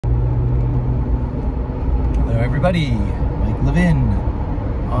everybody, Mike Levin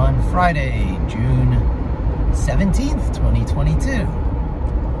on Friday, June 17th, 2022.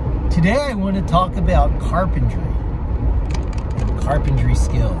 Today I want to talk about carpentry and carpentry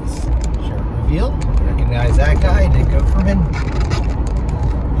skills. Shirt reveal, recognize that guy, Nick Offerman?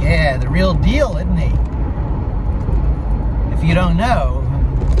 Yeah, the real deal, isn't he? If you don't know,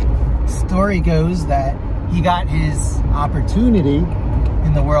 story goes that he got his opportunity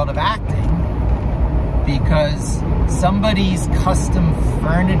in the world of acting because somebody's custom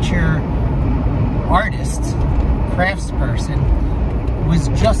furniture artist, craftsperson, was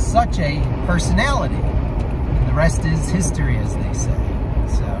just such a personality. And the rest is history, as they say.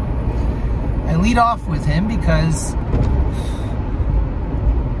 So I lead off with him because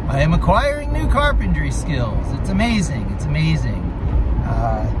I am acquiring new carpentry skills. It's amazing. It's amazing.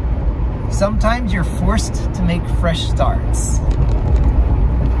 Sometimes you're forced to make fresh starts.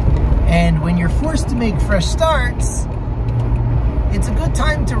 And when you're forced to make fresh starts, it's a good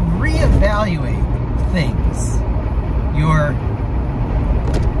time to reevaluate things. Your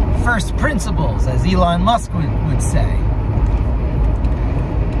first principles, as Elon Musk would say.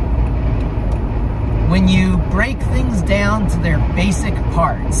 When you break things down to their basic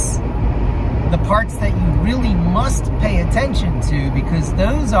parts, the parts that you really must pay attention to, because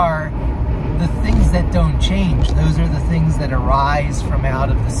those are the things that don't change. Those are the things that arise from out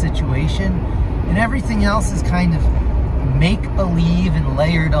of the situation, and everything else is kind of make-believe and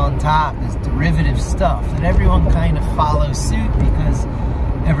layered on top as derivative stuff that everyone kind of follows suit because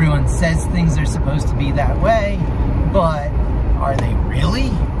everyone says things are supposed to be that way, but are they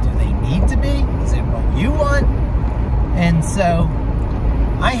really? Do they need to be? Is it what you want? And so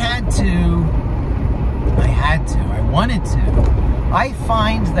I wanted to. I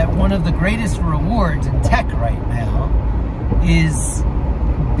find that one of the greatest rewards in tech right now is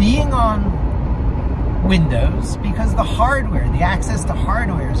being on Windows, because the hardware, the access to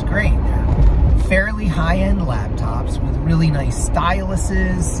hardware is great. They're fairly high-end laptops with really nice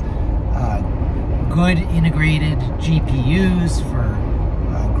styluses, good integrated GPUs for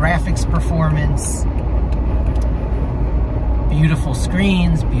graphics performance, beautiful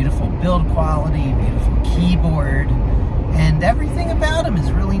screens, beautiful build quality, beautiful keyboard, and everything about them is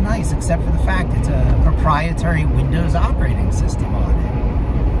really nice except for the fact it's a proprietary Windows operating system on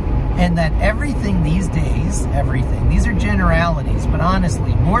it. And that everything these days, these are generalities, but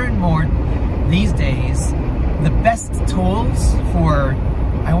honestly, more and more these days, the best tools for,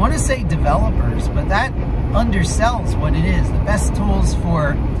 I want to say developers, but that undersells what it is. The best tools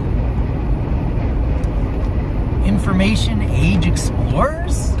for information age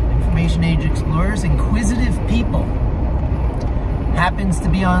explorers, inquisitive people, happens to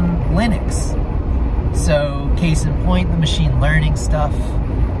be on Linux. So, case in point, the machine learning stuff.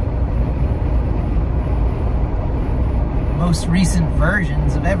 Most recent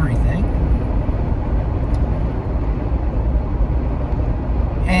versions of everything.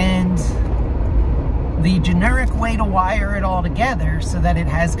 And the generic way to wire it all together so that it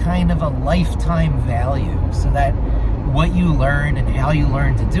has kind of a lifetime value, so that what you learn and how you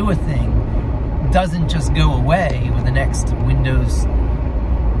learn to do a thing doesn't just go away with the next Windows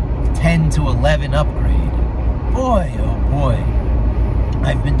 10 to 11 upgrade. Boy, oh boy.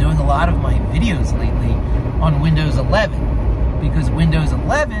 I've been doing a lot of my videos lately on Windows 11 because Windows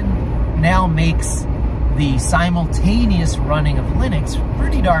 11 now makes the simultaneous running of Linux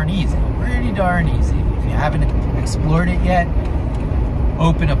pretty darn easy. Pretty darn easy. If you haven't explored it yet,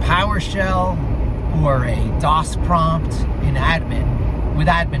 open a PowerShell or a DOS prompt in admin with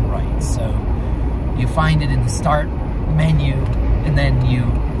admin rights. So you find it in the start menu, and then you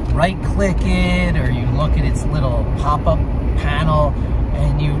right-click it, or you look at its little pop-up panel,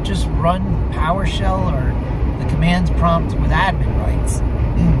 and you just run PowerShell or the commands prompt with admin rights.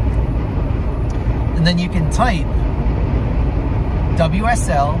 And then you can type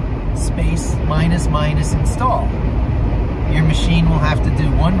WSL space -- install. Your machine will have to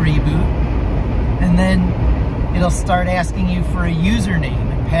do one reboot, and then it'll start asking you for a username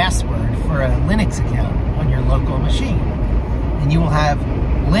and password for a Linux account on your local machine. And you will have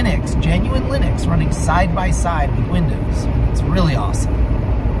Linux, genuine Linux, running side by side with Windows. It's really awesome.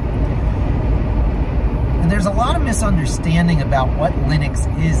 And there's a lot of misunderstanding about what Linux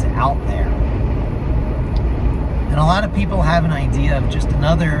is out there. And a lot of people have an idea of just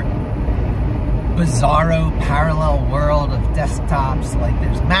another bizarro parallel world of desktops. Like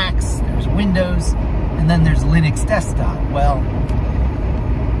there's Macs, there's Windows, and then there's Linux desktop. Well,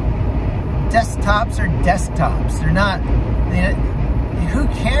 desktops are desktops. They're not, who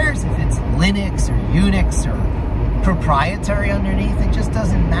cares if it's Linux or Unix or proprietary underneath? It just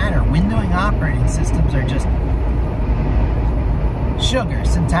doesn't matter. Windowing operating systems are just sugar,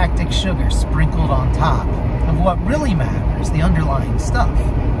 syntactic sugar sprinkled on top of what really matters, the underlying stuff.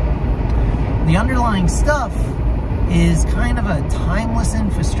 The underlying stuff is kind of a timeless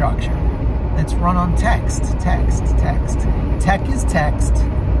infrastructure that's run on text, text, text. Tech is text,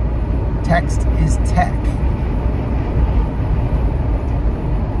 text is tech.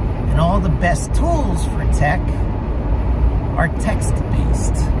 And all the best tools for tech are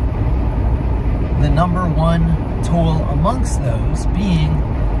text-based. The number one tool amongst those being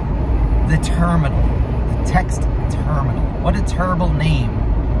the terminal, the text terminal. What a terrible name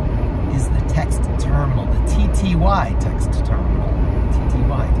is the text terminal, the TTY text terminal.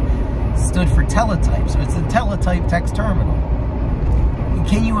 TTY stood for teletype, so it's the teletype text terminal.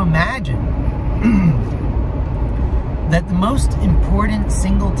 Can you imagine that the most important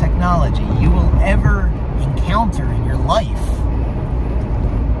single technology you will ever encounter in your life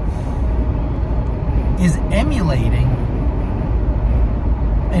is emulating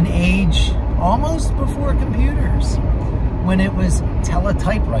an age almost before computers, when it was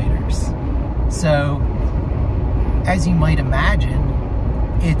teletypewriters? So, as you might imagine,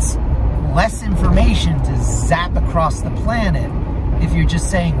 it's less information to zap across the planet if you're just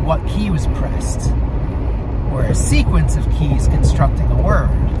saying what key was pressed, or a sequence of keys constructing a word,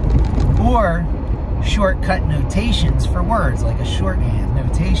 or shortcut notations for words, like a shorthand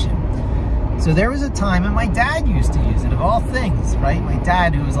notation. So there was a time, and my dad used to use it, of all things, right? My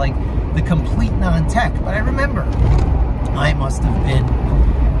dad, who was like the complete non-tech, but I remember I must have been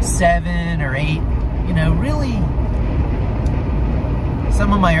 7 or 8, you know, really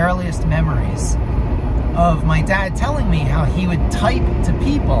some of my earliest memories of my dad telling me how he would type to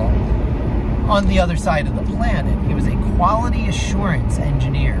people on the other side of the planet. He was a quality assurance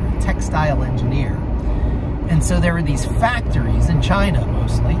engineer, a textile engineer. And so there were these factories in China,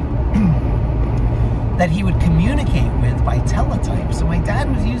 mostly, that he would communicate with by teletype. So my dad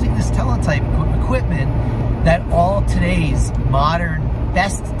was using this teletype equipment that all today's modern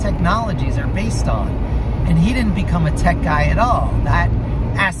best technologies are based on. And he didn't become a tech guy at all. That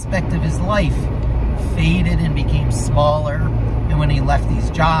aspect of his life faded and became smaller. And when he left these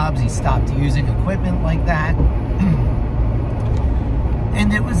jobs, he stopped using equipment like that.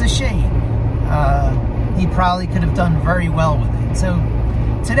 And it was a shame. He probably could have done very well with it. So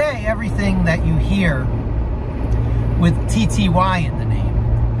today, everything that you hear with TTY in the name,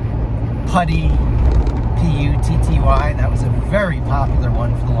 putty, P-U-T-T-Y, that was a very popular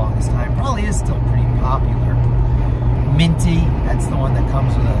one for the longest time. Probably is still pretty popular. Minty, that's the one that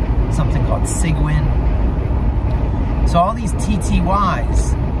comes with something called Sigwin. So all these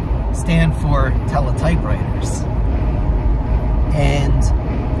TTYs stand for teletypewriters. And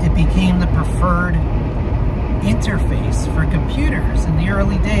it became the preferred interface for computers in the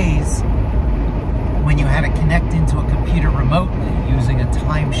early days when you had to connect into a computer remotely using a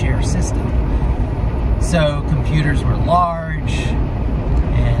timeshare system. So computers were large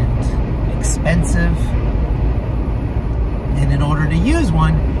and expensive, and in order to use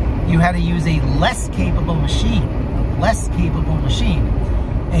one, you had to use a less capable machine,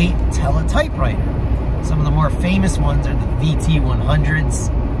 a teletypewriter. Some of the more famous ones are the VT100s.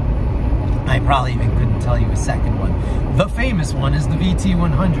 I probably even couldn't tell you a second one. The famous one is the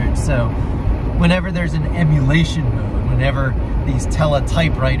VT100. So whenever there's an emulation mode, whenever these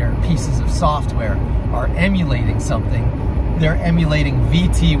teletypewriter pieces of software are emulating something, they're emulating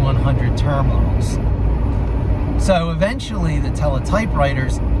VT100 terminals. So eventually the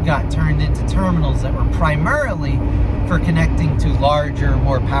teletypewriters got turned into terminals that were primarily for connecting to larger,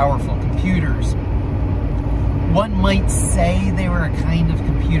 more powerful computers. One might say they were a kind of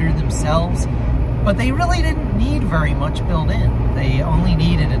computer themselves, but they really didn't need very much built in. They only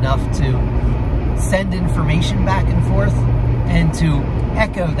needed enough to send information back and forth and to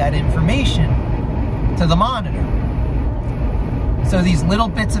echo that information to the monitor. So these little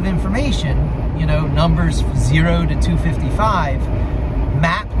bits of information, you know, numbers 0 to 255,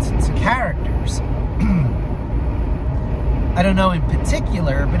 mapped to characters. I don't know in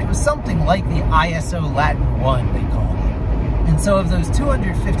particular, but it was something like the ISO Latin 1, they called it. And so of those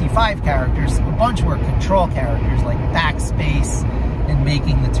 255 characters, a bunch were control characters like backspace and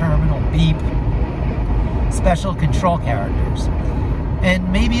making the terminal beep, special control characters. And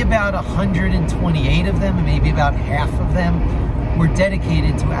maybe about 128 of them, and maybe about half of them, were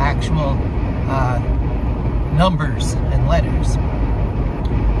dedicated to actual numbers and letters.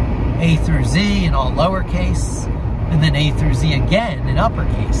 A through Z in all lowercase, and then A through Z again in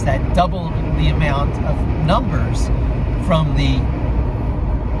uppercase. That doubled the amount of numbers from the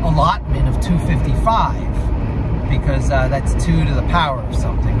allotment of 255, because that's 2 to the power of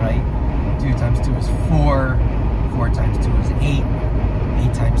something, right? 2 times 2 is 4, 4 times 2 is 8.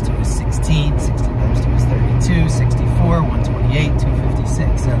 8 times 2 is 16. 16 times 2 is 32. 64, 128,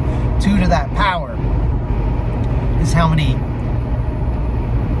 256. So 2 to that power is how many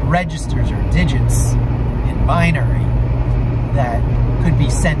registers or digits in binary that could be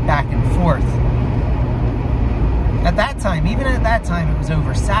sent back and forth. At that time, even at that time, it was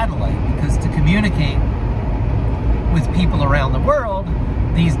over satellite, because to communicate with people around the world,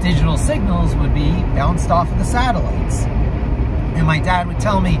 these digital signals would be bounced off of the satellites. And my dad would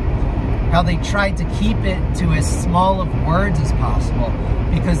tell me how they tried to keep it to as small of words as possible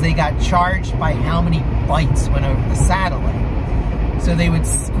because they got charged by how many bytes went over the satellite. So they would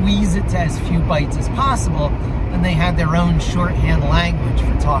squeeze it to as few bytes as possible, and they had their own shorthand language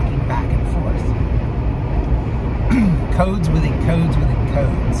for talking back and forth. Codes within codes within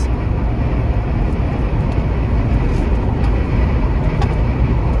codes.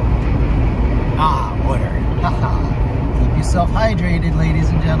 Ah, water. Haha. Keep yourself hydrated, ladies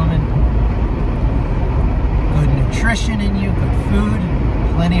and gentlemen. Good nutrition in you, good food,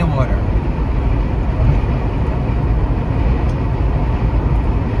 plenty of water.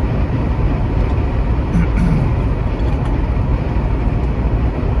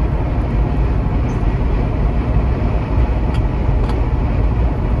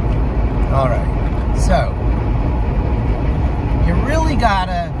 All right, so you really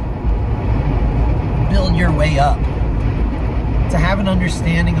gotta build your way up to have an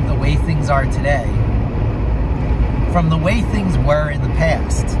understanding of the way things are today from the way things were in the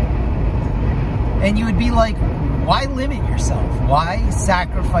past. And you would be like, why limit yourself? Why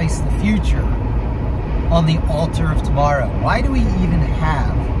sacrifice the future on the altar of tomorrow? Why do we even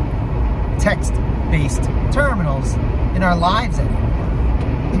have text-based terminals in our lives anymore?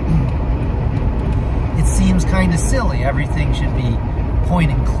 It seems kind of silly. Everything should be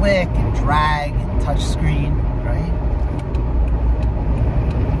point and click and drag and touch screen, right?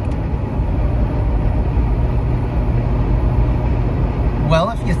 Well,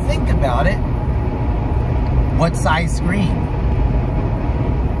 if you think about it, what size screen?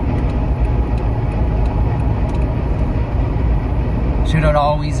 Should it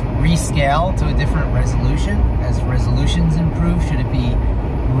always rescale to a different resolution? As resolutions improve, should it be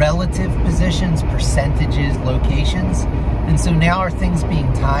relative positions, percentages, locations? And so now are things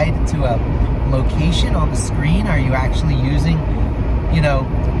being tied to a location on the screen? Are you actually using, you know,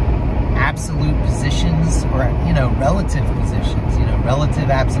 absolute positions or, you know, relative positions, you know, relative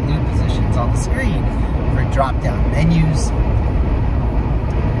absolute positions on the screen for drop-down menus?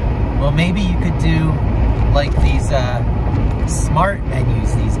 Well, maybe you could do like these smart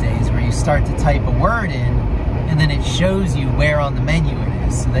menus these days where you start to type a word in and then it shows you where on the menu it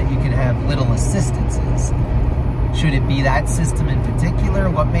is so that you can have little assistances. Should it be that system in particular?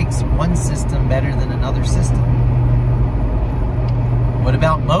 What makes one system better than another system? What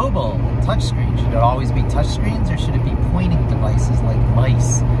about mobile and touchscreen? Should it always be touchscreens, or should it be pointing devices like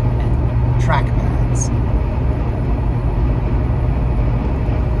mice and trackpads?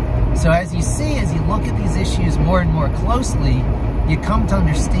 So as you see, as you look at these issues more and more closely, you come to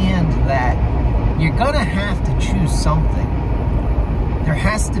understand that you're going to have to choose something. There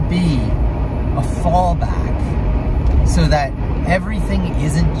has to be a fallback so that everything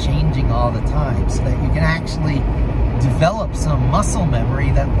isn't changing all the time, so that you can actually develop some muscle memory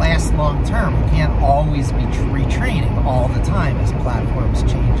that lasts long term. You can't always be retraining all the time as platforms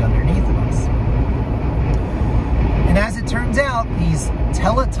change underneath of us. And as it turns out, these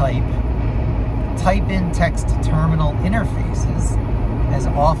teletype, type-in text terminal interfaces, as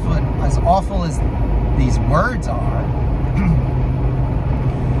awful as these words are,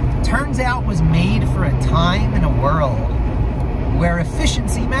 turns out was made for a time and a world where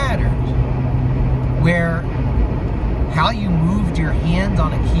efficiency mattered, where how you moved your hand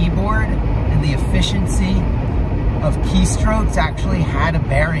on a keyboard and the efficiency of keystrokes actually had a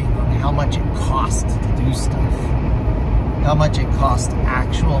bearing on how much it cost to do stuff, how much it cost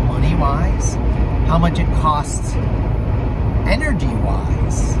actual money-wise, how much it cost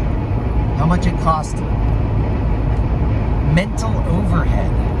energy-wise, how much it cost mental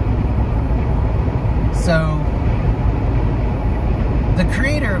overhead. So the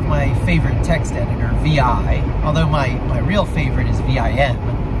creator of my favorite text editor, VI, although my real favorite is VIM,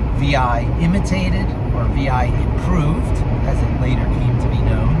 VI imitated or VI improved, as it later came to be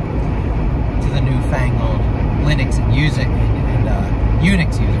known, to the newfangled Linux and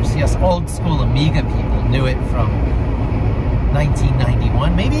Unix users. Yes, old school Amiga people knew it from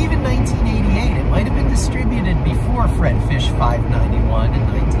 1991, maybe even 1988. It might have been distributed before Fredfish 591 in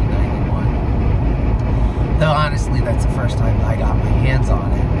 1991. Though honestly, that's the first time I got my hands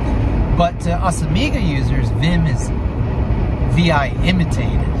on it. But to us Amiga users, Vim is VI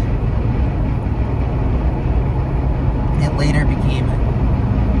imitated. It later became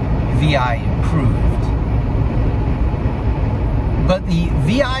VI improved. But the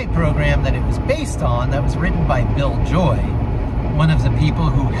VI program that it was based on, that was written by Bill Joy, one of the people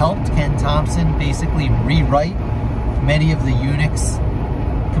who helped Ken Thompson basically rewrite many of the Unix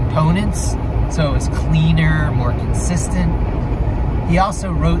components so it was cleaner, more consistent. He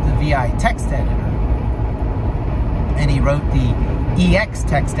also wrote the VI text editor, and he wrote the EX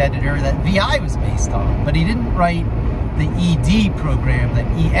text editor that VI was based on, but he didn't write the ED program that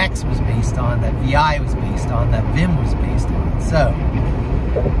EX was based on, that VI was based on, that Vim was based on. So,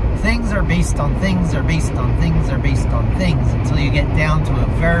 things are based on things, are based on things, are based on things, until you get down to a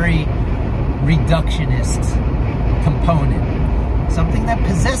very reductionist component. Something that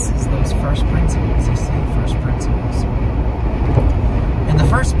possesses those first principles, you see, first principles. And the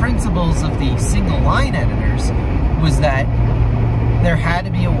first principles of the single line editors was that there had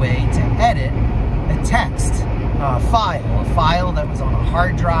to be a way to edit a text file that was on a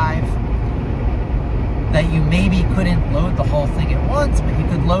hard drive, that you maybe couldn't load the whole thing at once, but you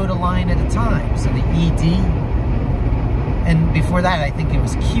could load a line at a time. So the ED, and before that I think it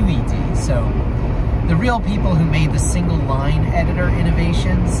was QED. So the real people who made the single line editor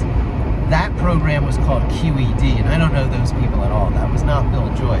innovations, that program was called QED, and I don't know those people at all. That was not Bill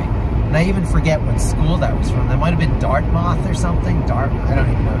Joy. And I even forget what school that was from. That might have been Dartmouth or something. I don't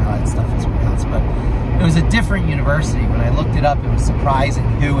even know how that stuff is pronounced, but it was a different university. When I looked it up, it was surprising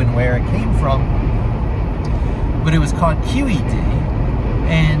who and where it came from. But it was called QED,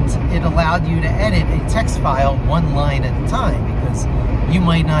 and it allowed you to edit a text file one line at a time, because you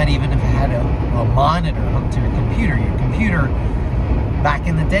might not even have had a monitor hooked to your computer. Your computer, back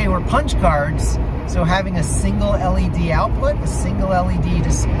in the day, were punch cards, so having a single LED output, a single LED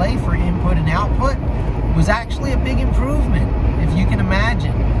display for input and output, was actually a big improvement, if you can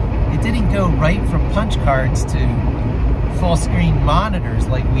imagine. It didn't go right from punch cards to full-screen monitors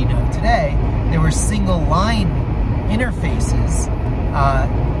like we know today. There were single-line interfaces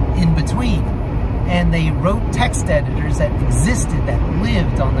in between, and they wrote text editors that existed, that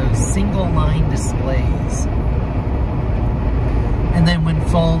lived on those single-line displays. And then when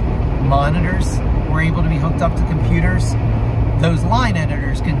full monitors were able to be hooked up to computers, those line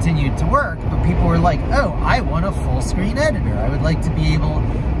editors continued to work, but people were like, oh, I want a full-screen editor. I would like to be able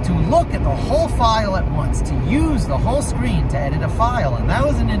to look at the whole file at once, to use the whole screen to edit a file, and that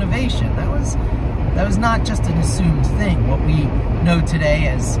was an innovation. That was not just an assumed thing. What we know today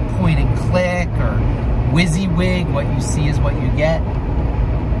as point and click or WYSIWYG, what you see is what you get,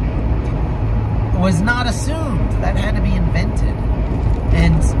 was not assumed. That had to be invented.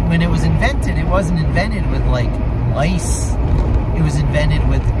 And when it was invented, it wasn't invented with like mice. It was invented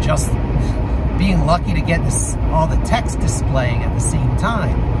with just being lucky to get all the text displaying at the same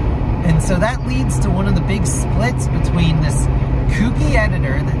time. And so that leads to one of the big splits between this kooky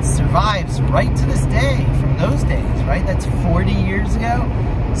editor that survives right to this day from those days, right? That's 40 years ago.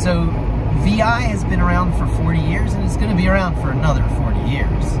 So VI has been around for 40 years, and it's going to be around for another 40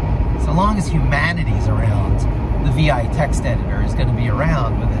 years. So long as humanity's around, the VI text editor is going to be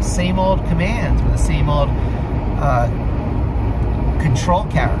around with the same old commands, with the same old control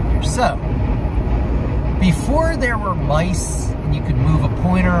characters. So, before there were mice and you could move a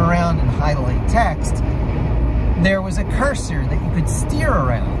pointer around and highlight text, there was a cursor that you could steer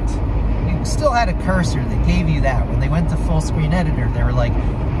around. You still had a cursor that gave you that. When they went to full screen editor, they were like,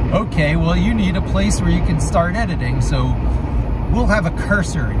 okay, well, you need a place where you can start editing, so we'll have a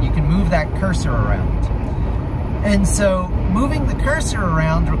cursor and you can move that cursor around. And so moving the cursor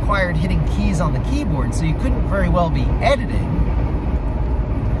around required hitting keys on the keyboard, so you couldn't very well be editing.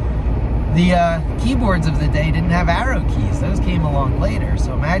 The keyboards of the day didn't have arrow keys. Those came along later.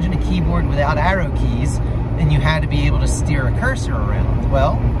 So imagine a keyboard without arrow keys, and you had to be able to steer a cursor around.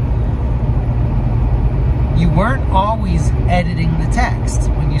 Well, you weren't always editing the text.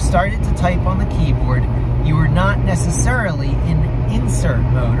 When you started to type on the keyboard, you were not necessarily in insert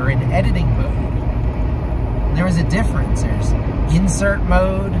mode or in editing mode. There was a difference. There's insert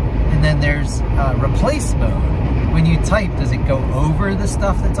mode, and then there's replace mode. When you type, does it go over the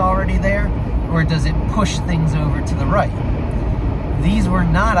stuff that's already there, or does it push things over to the right? These were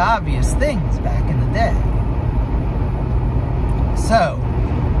not obvious things back in the day. So,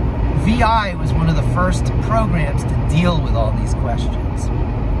 VI was one of the first programs to deal with all these questions.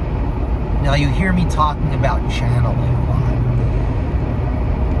 Now, you hear me talking about channeling a lot.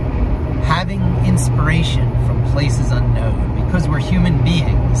 Having inspiration from places unknown, because we're human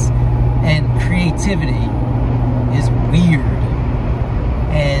beings, and creativity is weird.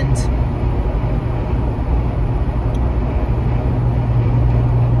 And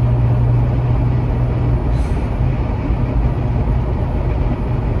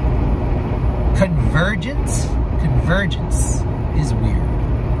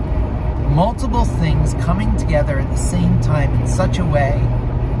little things coming together at the same time in such a way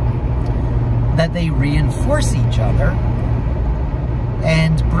that they reinforce each other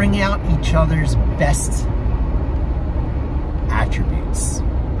and bring out each other's best attributes.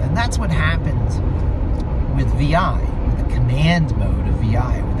 And that's what happened with VI, with the command mode of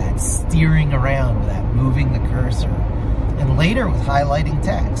VI, with that steering around, with that moving the cursor, and later with highlighting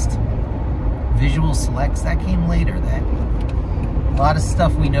text. Visual selects, that came later. That a lot of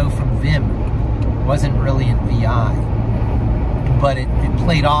stuff we know from Vim wasn't really in VI, but it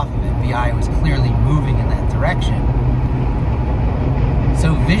played off of it. VI was clearly moving in that direction.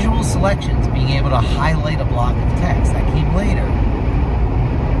 So visual selections, being able to highlight a block of text, that came later.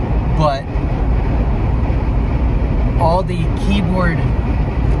 But all the keyboard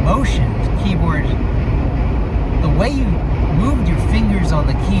motions, the way you moved your fingers on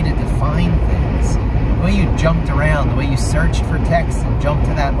the key to define things, the way you jumped around, the way you searched for text and jumped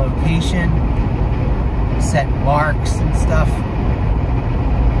to that location, set marks and stuff.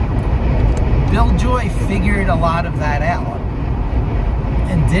 Bill Joy figured a lot of that out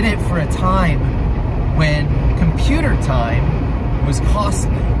and did it for a time when computer time was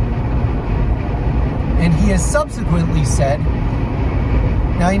costly. And he has subsequently said,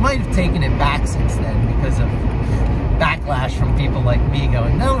 now he might have taken it back since then because of backlash from people like me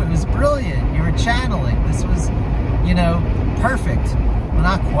going, no, it was brilliant, you were channeling, this was, you know, perfect. Well,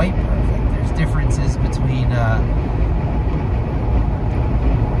 not quite perfect. There's differences between \n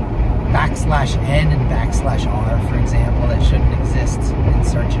and \r, for example, that shouldn't exist in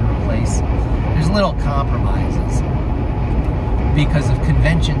search and replace. There's little compromises because of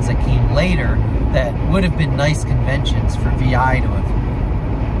conventions that came later that would have been nice conventions for VI to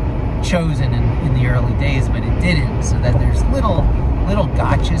have chosen in the early days, but it didn't, so that there's little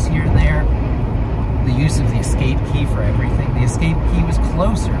gotchas here and there. The use of the escape key for everything. The escape key was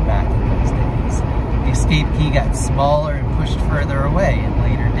closer back in those days. The escape key got smaller and pushed further away in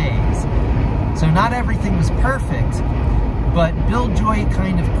later days. So not everything was perfect, but Bill Joy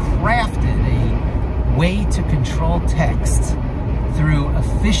kind of crafted a way to control text through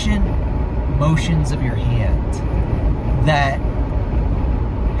efficient motions of your hand that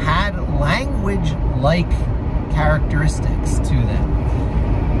had language-like characteristics to them.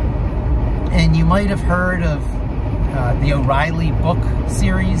 And you might have heard of the O'Reilly book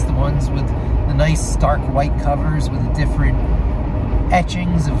series, the ones with the nice stark white covers with the different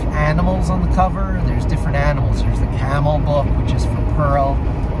etchings of animals on the cover. There's different animals. There's the camel book, which is for Pearl.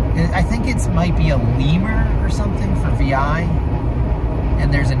 I think it might be a lemur or something for VI.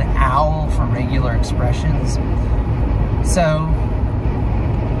 And there's an owl for regular expressions. So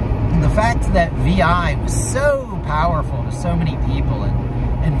the fact that VI was so powerful to so many people,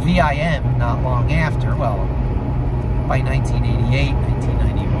 and VIM not long after, well, by 1988,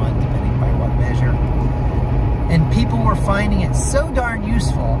 1991, depending by what measure, and people were finding it so darn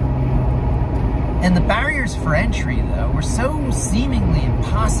useful. And the barriers for entry, though, were so seemingly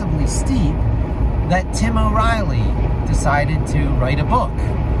impossibly steep that Tim O'Reilly decided to write a book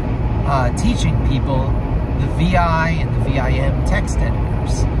teaching people the VI and the VIM text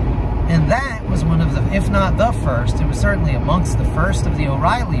editors. And that was one of the, if not the first, it was certainly amongst the first of the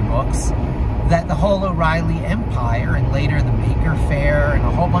O'Reilly books that the whole O'Reilly empire, and later the Maker Faire and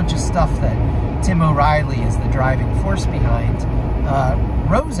a whole bunch of stuff that Tim O'Reilly is the driving force behind,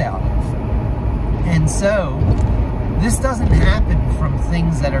 rose out of. And so this doesn't happen from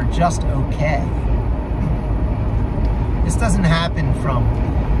things that are just okay. This doesn't happen from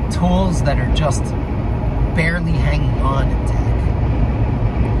tools that are just barely hanging on in tech.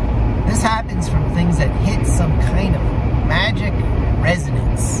 This happens from things that hit some kind of magic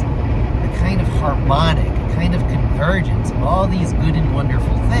resonance, a kind of harmonic, a kind of convergence of all these good and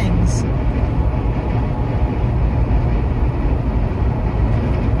wonderful things.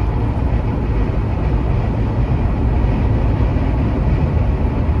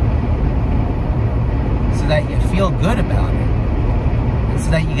 So that you feel good about it. And so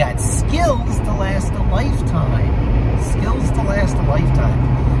that you got skills to last a lifetime. Skills to last a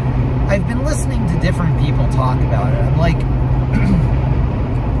lifetime. I've been listening to different people talk about it. I'm like,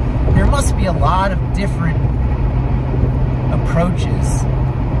 there must be a lot of different approaches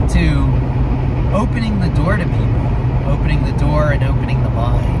to opening the door to people, opening the door and opening the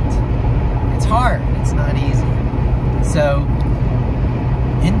mind. It's hard, it's not easy. So,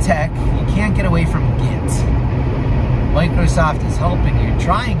 in tech, you can't get away from Git. Microsoft is helping you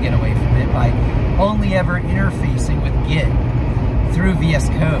try and get away from it by only ever interfacing with Git through VS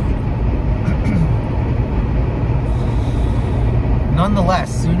Code. Nonetheless,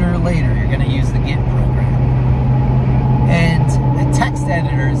 sooner or later, you're going to use the Git program. And a text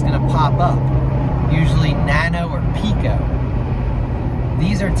editor is going to pop up Pico.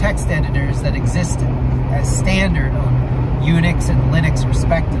 These are text editors that exist as standard on Unix and Linux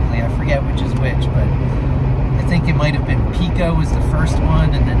respectively. I forget which is which, but I think it might have been Pico was the first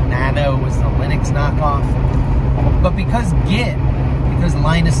one, and then Nano was the Linux knockoff. But because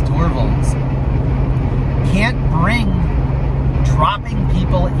Linus Torvalds can't bring dropping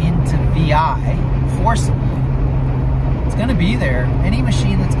people into VI forcibly, it's going to be there. Any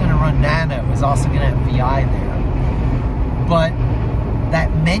machine that's going to run Nano is also going to have VI there. But that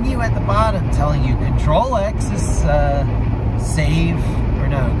menu at the bottom telling you Control X is save, or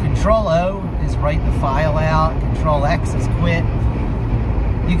no, Control O is write the file out, Control X is quit.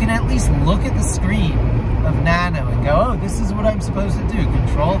 You can at least look at the screen of Nano and go, oh, this is what I'm supposed to do.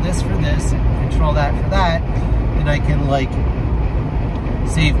 Control this for this, and control that for that. And I can, like,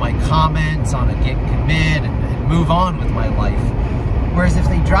 save my comments on a git commit and move on with my life. Whereas if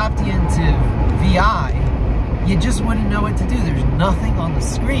they dropped you into VI, you just wouldn't know what to do. There's nothing on the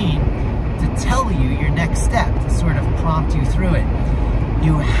screen to tell you your next step, to sort of prompt you through it.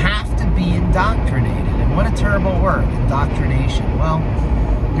 You have to be indoctrinated. And what a terrible word, indoctrination. Well,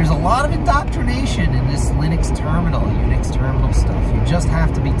 there's a lot of indoctrination in this Linux terminal, Unix terminal stuff. You just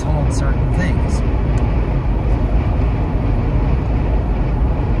have to be told certain things.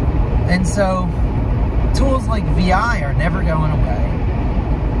 And so, tools like VI are never going away.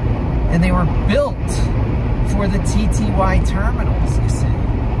 And they were built for the TTY terminals, you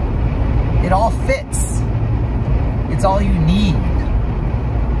see. It all fits. It's all you need.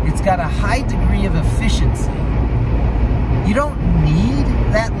 It's got a high degree of efficiency. You don't need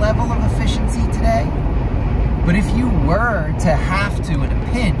that level of efficiency today, but if you were to have to, in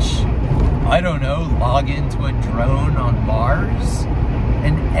a pinch, I don't know, log into a drone on Mars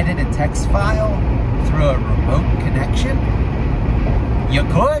and edit a text file through a remote connection, you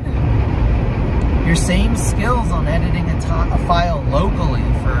could. Your same skills on editing a file locally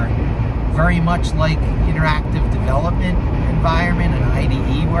for very much like interactive development environment and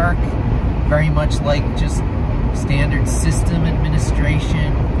IDE work, very much like just standard system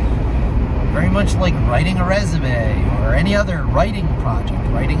administration, very much like writing a resume or any other writing project,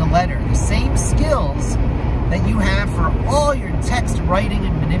 writing a letter. The same skills that you have for all your text writing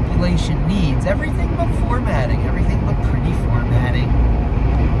and manipulation needs, everything but formatting, everything but pretty formatting,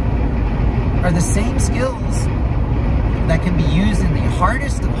 are the same skills that can be used in the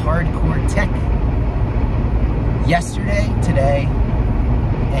hardest of hardcore tech yesterday, today,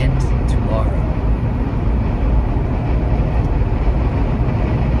 and tomorrow.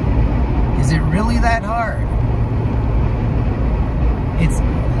 Is it really that hard? It's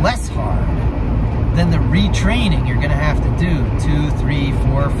less hard than the retraining you're going to have to do 2, 3,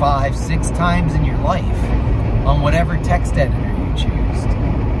 4, 5, 6 times in your life on whatever text editor you choose.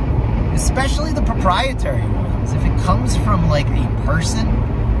 Especially the proprietary ones. If it comes from like a person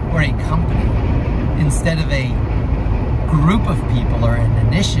or a company instead of a group of people or an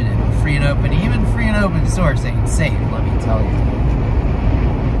initiative, free and open, even free and open source ain't safe, let me tell you.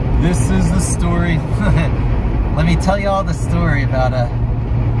 This is the story. Let me tell you all the story about a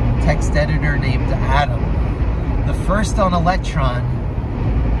text editor named Adam. The first on Electron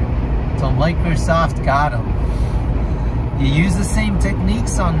until Microsoft got him. You use the same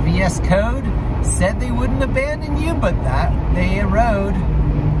techniques on VS Code, said they wouldn't abandon you, but that they erode.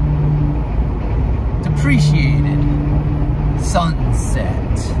 Depreciated.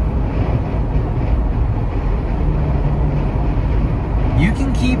 Sunset. You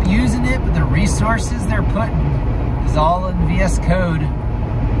can keep using it, but the resources they're putting is all in VS Code.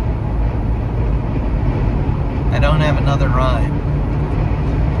 I don't have another rhyme.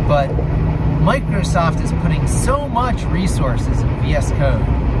 But Microsoft is putting so much resources in VS Code.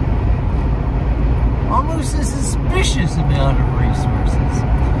 Almost a suspicious amount of resources.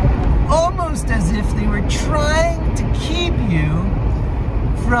 Almost as if they were trying to keep you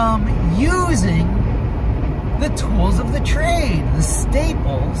from using the tools of the trade, the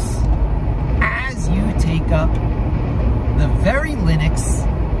staples, as you take up the very Linux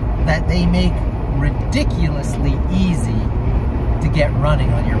that they make ridiculously easy to get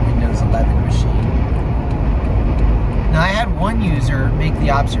running on your Windows 11 machine. Now, I had one user make the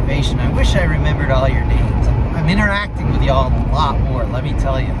observation, I wish I remembered all your names. I'm interacting with y'all a lot more, let me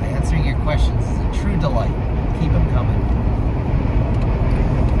tell you. Answering your questions is a true delight. Keep them coming.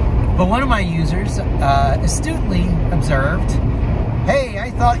 But one of my users astutely observed, hey,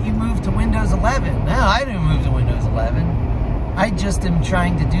 I thought you moved to Windows 11. No, I didn't move to Windows 11. I just am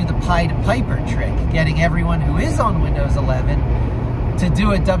trying to do the Pied Piper trick, getting everyone who is on Windows 11 to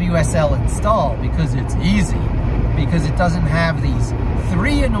do a WSL install because it's easy, because it doesn't have these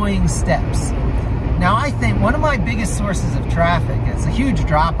 3 annoying steps. Now, I think one of my biggest sources of traffic is a huge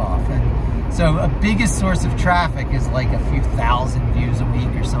drop-off. And so a biggest source of traffic is like a few thousand views a week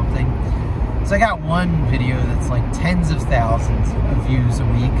or something. So I got one video that's like tens of thousands of views a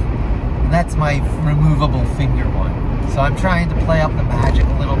week. And that's my removable finger one. So I'm trying to play up the magic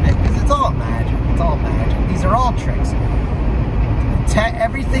a little bit because it's all magic. It's all magic. These are all tricks.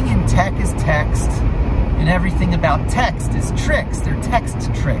 Everything in tech is text, and everything about text is tricks. They're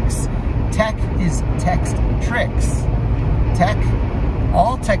text tricks. Tech is text tricks. Tech,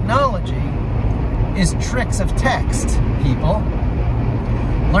 all technology is tricks of text, people.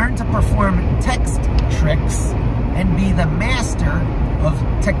 Learn to perform text tricks and be the master of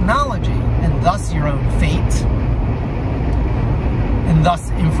technology, and thus your own fate, and thus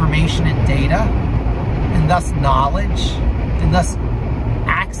information and data, and thus knowledge, and thus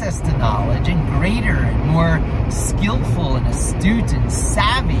access to knowledge, and greater and more skillful and astute and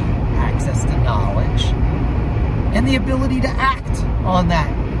savvy access to knowledge, and the ability to act on that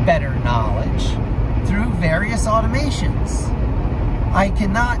better knowledge through various automations. I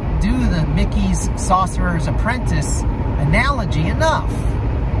cannot do the Mickey's Sorcerer's Apprentice analogy enough.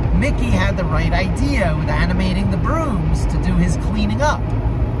 Mickey had the right idea with animating the brooms to do his cleaning up.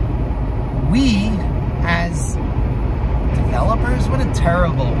 We, as developers, what a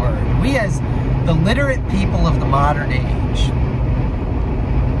terrible word. We, as the literate people of the modern age,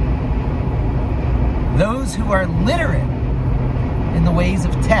 those who are literate in the ways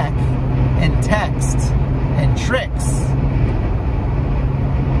of tech and text and tricks,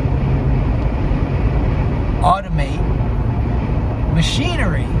 automate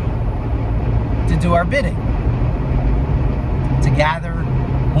machinery to do our bidding, to gather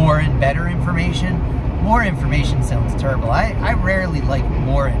more and better information. More information sounds terrible. I rarely like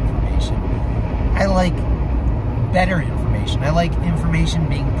more information. I like better information. I like information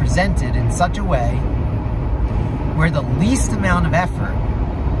being presented in such a way where the least amount of effort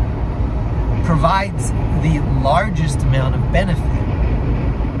provides the largest amount of benefit.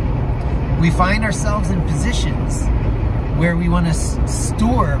 We find ourselves in positions where we want to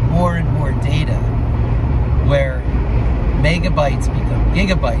store more and more data, where megabytes become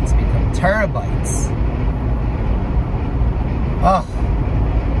gigabytes, become terabytes. Oh,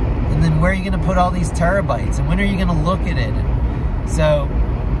 and then where are you going to put all these terabytes? And when are you going to look at it? So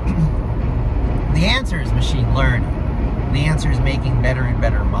the answer is machine learning. The answer is making better and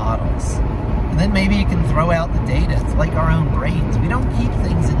better models. And then maybe you can throw out the data. It's like our own brains. We don't keep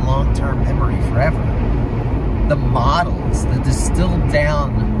things in long-term memory forever. The models, the distilled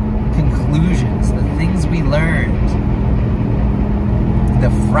down conclusions, the things we learned, the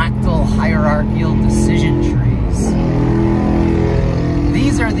fractal hierarchical decision trees.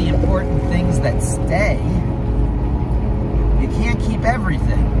 These are the important things that stay. You can't keep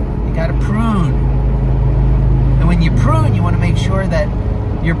everything. You gotta prune. And when you prune, you want to make sure that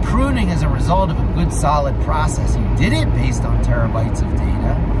you're pruning as a result of a good, solid process. You did it based on terabytes of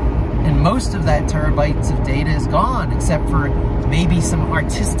data, and most of that terabytes of data is gone, except for maybe some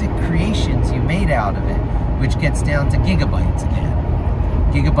artistic creations you made out of it, which gets down to gigabytes again.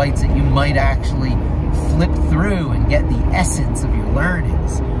 Gigabytes that you might actually flip through and get the essence of your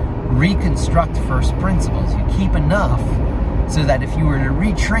learnings. Reconstruct first principles. You keep enough so that if you were to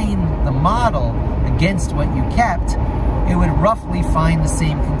retrain the model against what you kept, it would roughly find the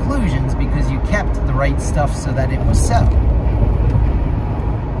same conclusions because you kept the right stuff so that it was so.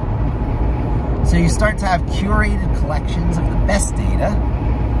 So you start to have curated collections of the best data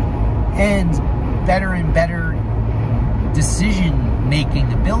and better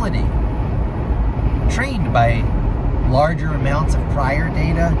decision-making ability, trained by larger amounts of prior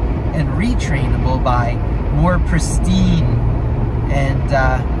data and retrainable by more pristine and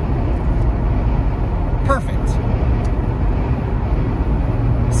perfect,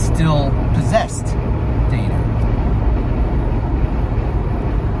 still possessed data.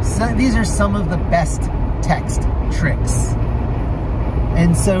 So these are some of the best text tricks.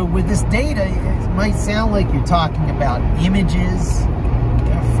 And so with this data, it might sound like you're talking about images,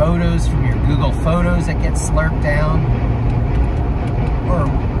 photos from your Google Photos that get slurped down, or,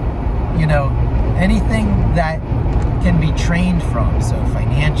 you know, anything that can be trained from, so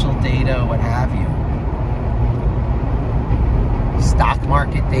financial data, what have you. Stock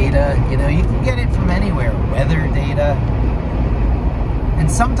market data, you know, you can get it from anywhere, weather data. And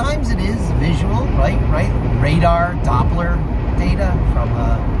sometimes it is visual, right? Radar, Doppler data from,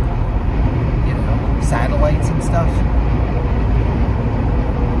 you know, satellites and stuff.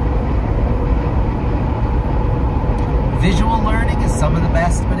 Visual learning is some of the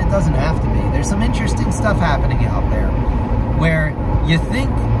best, but it doesn't have to be. There's some interesting stuff happening out there where you think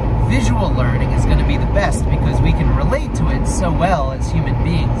visual learning is going to be the best because we can relate to it so well as human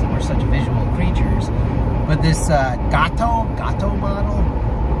beings, and we're such visual creatures. But this Gato model,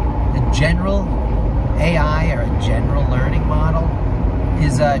 the general AI or a general learning model,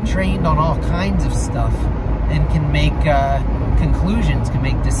 is trained on all kinds of stuff and can make conclusions, can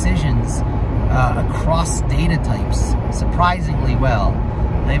make decisions across data types surprisingly well.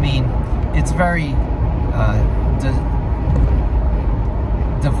 I mean, it's very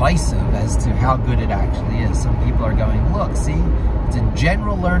divisive as to how good it actually is. Some people are going, look, see, it's a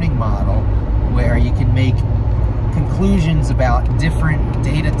general learning model where you can make conclusions about different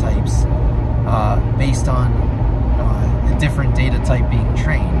data types based on a different data type being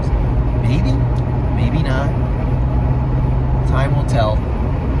trained. Maybe, maybe not. Time will tell.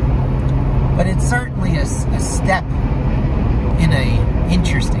 But it's certainly a step in a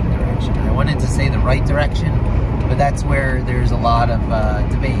interesting direction. I wanted to say the right direction, but that's where there's a lot of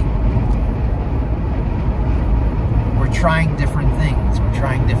debate. We're trying different things. We're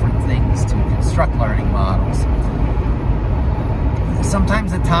trying different things to construct learning models.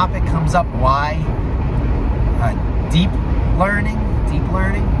 Sometimes the topic comes up why deep learning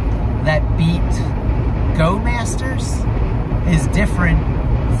that beat Go masters is different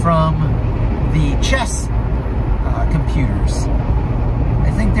from the chess computers.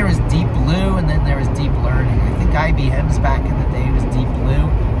 I think there was Deep Blue and then there was deep learning. I think IBM's back in the day was Deep Blue,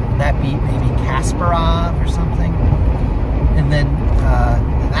 and that beat maybe Kasparov or something. And then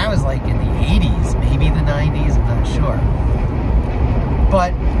that was like in the 80s, maybe the 90s, I'm not sure.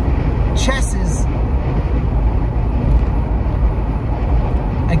 But chess is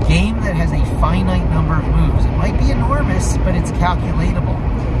a game that has a finite number of moves. It might be enormous, but it's calculatable.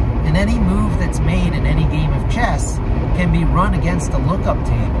 And any move that's made in any game of chess can be run against a lookup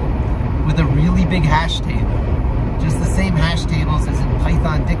table with a really big hash table. Just the same hash tables as in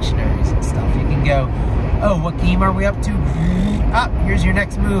Python dictionaries and stuff. You can go, oh, what game are we up to? Here's your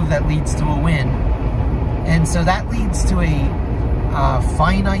next move that leads to a win. And so that leads to a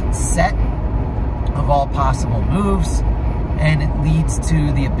finite set of all possible moves, and it leads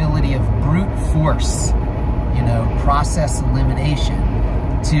to the ability of brute force, you know, process elimination,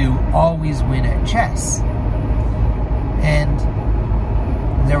 to always win at chess. And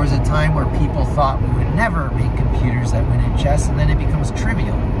there was a time where people thought we would never make computers that win at chess, and then it becomes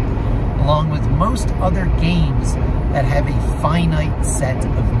trivial, along with most other games that have a finite set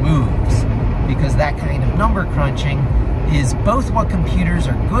of moves, because that kind of number crunching is both what computers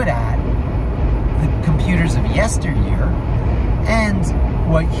are good at, the computers of yesteryear, and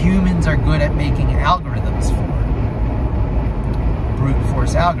what humans are good at making algorithms for. Brute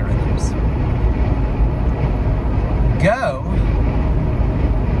force algorithms. Go,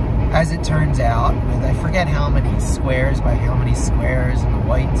 as it turns out, with I forget how many squares by how many squares, and the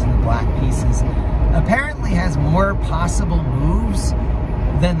whites and the black pieces, apparently has more possible moves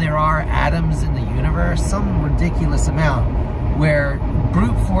than there are atoms in the universe, some ridiculous amount, where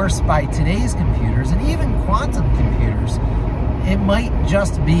brute force by today's computers, and even quantum computers, it might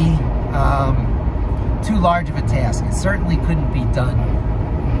just be too large of a task. It certainly couldn't be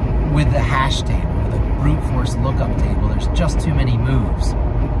done with the hash table, with a brute force lookup table. There's just too many moves.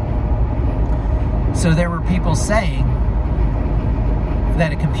 So there were people saying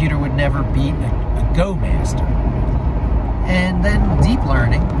that a computer would never beat a Go master. And then deep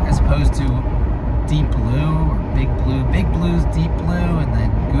learning, as opposed to Deep Blue or Big Blue. Big Blue's Deep Blue, and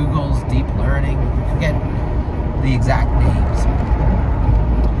then Google's Deep Learning. I forget the exact names.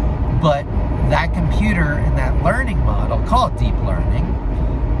 But that computer and that learning model, called deep learning,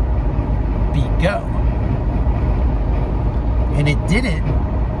 beat Go. And it did it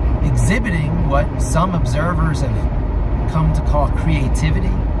exhibiting what some observers have come to call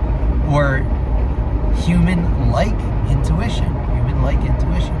creativity, or human-like intuition. Human-like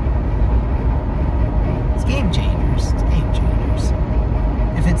intuition. It's game changers. It's game changers.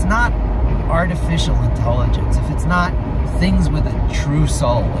 If it's not artificial intelligence, if it's not things with a true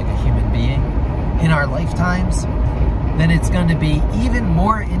soul, like a human being, in our lifetimes, then it's going to be even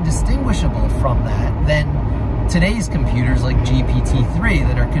more indistinguishable from that than today's computers like GPT-3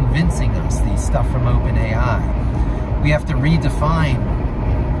 that are convincing us these stuff from OpenAI. We have to redefine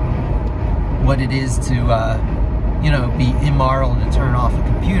what it is to, you know, be immoral to turn off a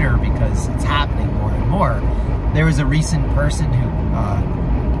computer, because it's happening more and more. There was a recent person who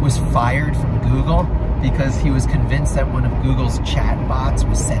was fired from Google because he was convinced that one of Google's chatbots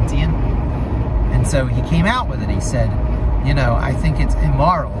was sentient. And so he came out with it. He said, you know, I think it's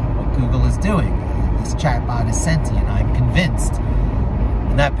immoral what Google is doing. This chatbot is sentient, I'm convinced.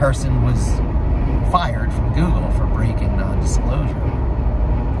 And that person was fired from Google for breaking non-disclosure.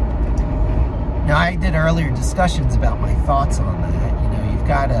 Now, I did earlier discussions about my thoughts on that. You know, you've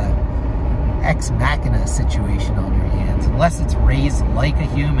got a ex machina situation on your hands. Unless it's raised like a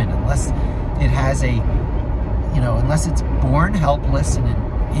human, unless it has a, you know, unless it's born helpless in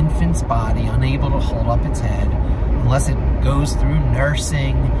an infant's body, unable to hold up its head, unless it goes through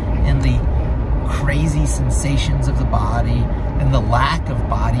nursing and the crazy sensations of the body and the lack of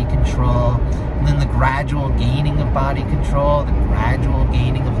body control, and then the gradual gaining of body control, the gradual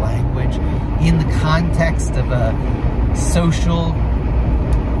gaining of language in the context of social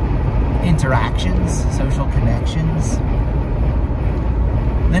interactions, social connections,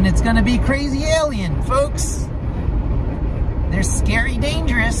 then it's gonna be crazy alien, folks. They're scary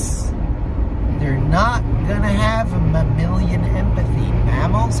dangerous. They're not gonna have mammalian empathy.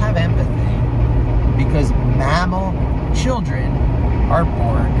 Mammals have empathy because mammal children are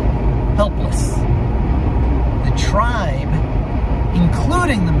born helpless. The tribe,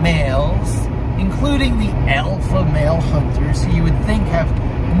 including the males, including the alpha male hunters, who you would think have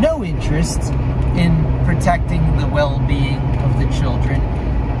no interest in protecting the well-being of the children,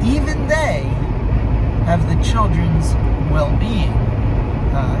 even they have the children's well-being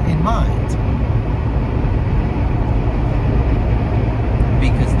in mind.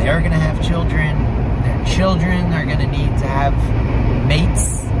 Because they're going to have children, their children are going to need to have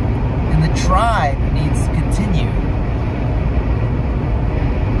mates, and the tribe needs to continue.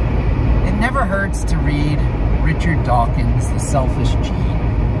 It never hurts to read Richard Dawkins' The Selfish Gene.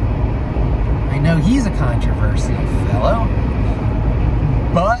 I know he's a controversial fellow,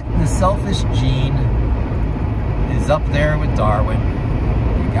 but The Selfish Gene is up there with Darwin.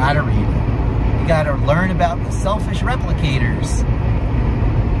 You gotta read it. You gotta learn about the selfish replicators.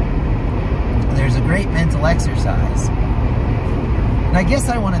 There's a great mental exercise. And I guess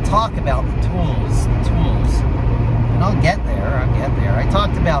I want to talk about the tools. And I'll get there. I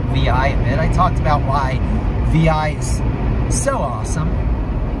talked about VI a bit. I talked about why VI is so awesome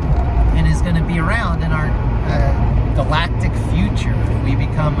and is going to be around in our galactic future if we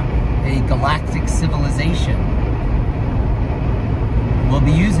become a galactic civilization. We'll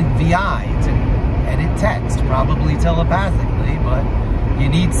be using VI to edit text, probably telepathically, but you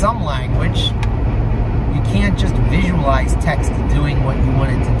need some language. You can't just visualize text doing what you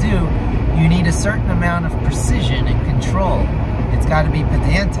want it to do. You need a certain amount of precision and control. It's got to be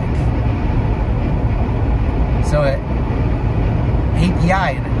pedantic. So an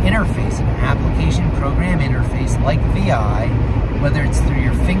API, an interface, an application program interface like VI, whether it's through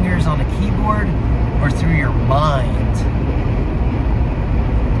your fingers on a keyboard or through your mind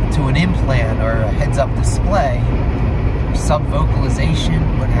to an implant or a heads-up display,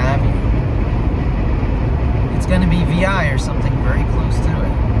 sub-vocalization, what have you. It's going to be VI or something very close to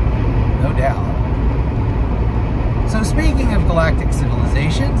it, no doubt. So speaking of galactic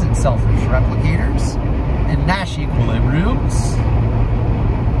civilizations and selfish replicators, and Nash equilibriums,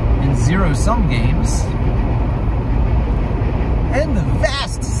 and zero-sum games, and the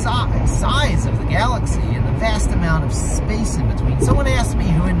vast size of the galaxy and the vast amount of space in between. Someone asked me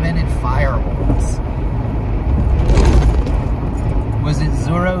who invented firewalls. Was it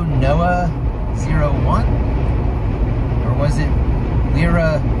Zoro Noah 01? Or was it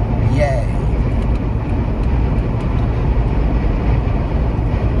Lyra Yay?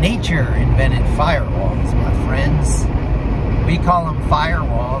 Nature invented firewalls, my friends. We call them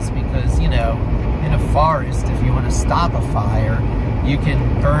firewalls because, you know, in a forest, if you want to stop a fire, you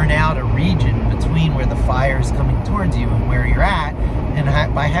can burn out a region between where the fire is coming towards you and where you're at.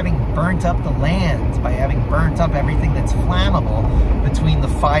 And by having burnt up the land, by having burnt up everything that's flammable between the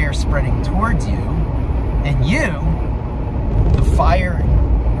fire spreading towards you and you, the fire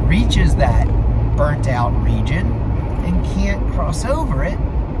reaches that burnt out region and can't cross over it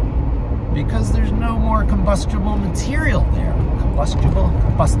because there's no more combustible material there. Combustible?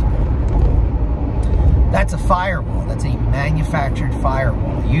 That's a firewall. That's a manufactured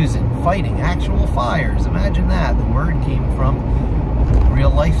firewall used in fighting actual fires. Imagine that. The word came from a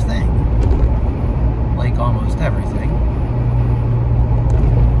real life thing, like almost everything.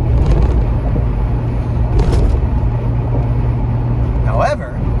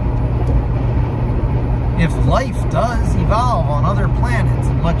 However, if life does evolve on other planets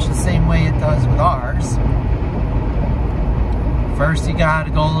in much the same way it does with ours, first you got a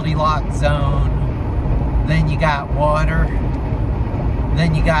Goldilocks zone, then you got water,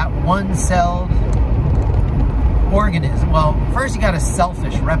 then you got one-celled organism. Well, first you got a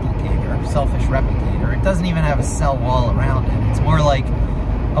selfish replicator. It doesn't even have a cell wall around it. It's more like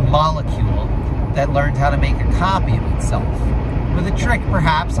a molecule that learned how to make a copy of itself. With a trick,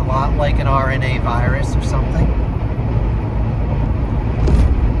 perhaps, a lot like an RNA virus or something.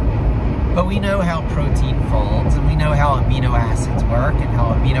 But we know how protein folds, and we know how amino acids work, and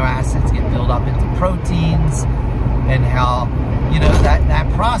how amino acids get built up into proteins, and how, you know,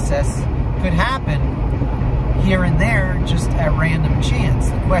 that process could happen here and there just at random chance.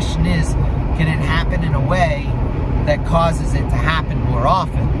 The question is, can it happen in a way that causes it to happen more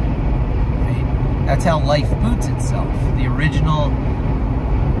often? Right? That's how life boots itself. The original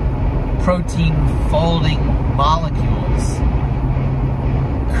protein folding molecules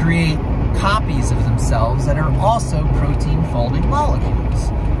create copies of themselves that are also protein folding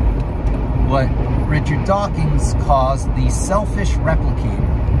molecules. What Richard Dawkins calls the selfish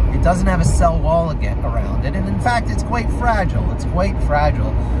replicator. It doesn't have a cell wall around it, and in fact it's quite fragile. It's quite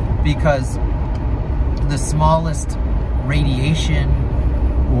fragile because the smallest radiation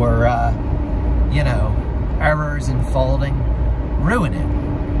or you know, errors in folding ruin it.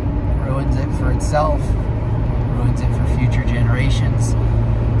 Ruins it for itself, ruins it for future generations.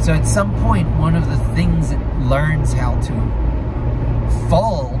 So at some point, one of the things it learns how to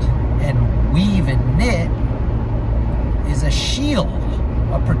fold and weave and knit is a shield,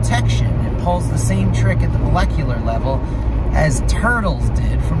 a protection. It pulls the same trick at the molecular level as turtles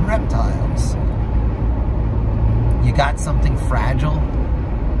did from reptiles. You got something fragile.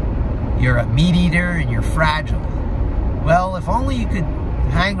 You're a meat eater and you're fragile. Well, if only you could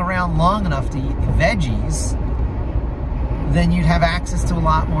hang around long enough to eat veggies, then you'd have access to a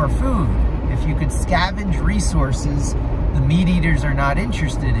lot more food. If you could scavenge resources the meat eaters are not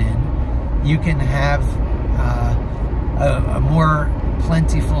interested in, you can have a more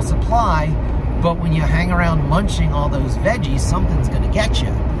plentiful supply. But when you hang around munching all those veggies, something's going to get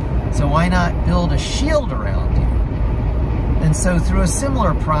you. So why not build a shield around you? And so through a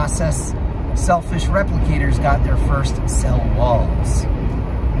similar process, selfish replicators got their first cell walls.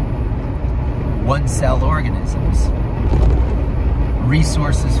 One-cell organisms.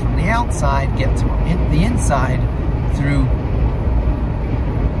 Resources from the outside get to the inside through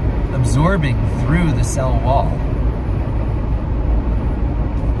absorbing through the cell wall.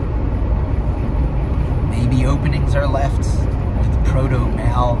 Maybe openings are left with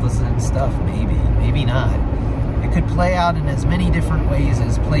proto-valves and stuff. Maybe, maybe not. It could play out in as many different ways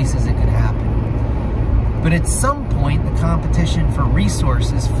as places it could happen. But at some point, the competition for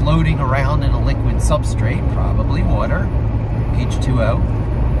resources floating around in a liquid substrate, probably water, H2O,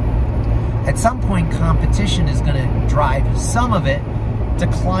 at some point competition is going to drive some of it to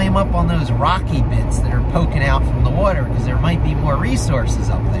climb up on those rocky bits that are poking out from the water, because there might be more resources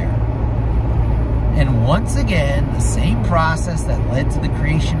up there. And once again, the same process that led to the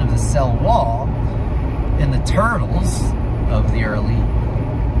creation of the cell wall and the turtles of the early,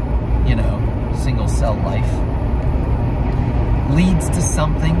 you know, single cell life leads to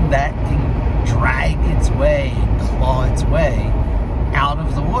something that can drag its way and claw its way out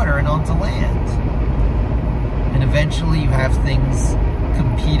of the water and onto land. And eventually you have things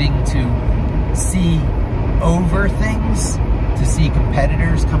competing to see over things, to see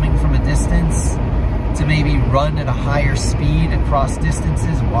competitors coming from a distance, to maybe run at a higher speed across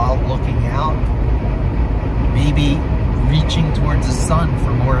distances while looking out, maybe reaching towards the sun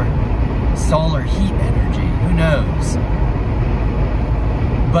for more solar heat energy, who knows?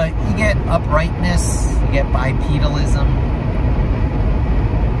 But you get uprightness, you get bipedalism,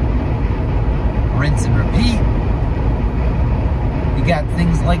 rinse and repeat. You got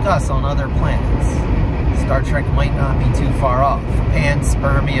things like us on other planets. Star Trek might not be too far off,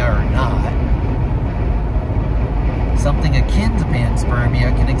 panspermia or not. Something akin to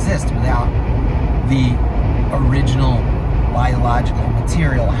panspermia can exist without the original biological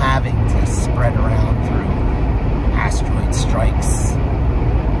material having to spread around through asteroid strikes.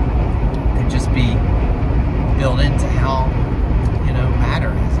 Could just be built into how, you know,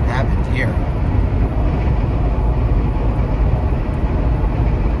 matter has happened here.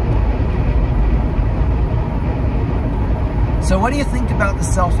 So what do you think about the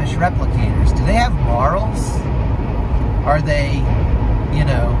selfish replicators? Do they have morals? Are they, you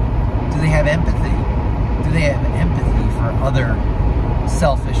know, do they have empathy? Do they have empathy for other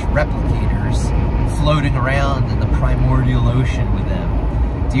selfish replicators floating around in the primordial ocean with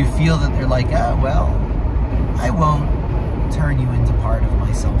them? Do you feel that they're like, oh, well, I won't turn you into part of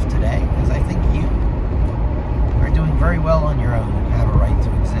myself today because I think you are doing very well on your own and have a right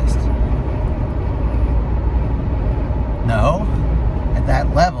to exist? No, at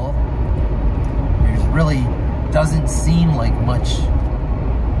that level, there's really doesn't seem like much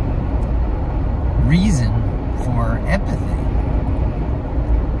reason for empathy.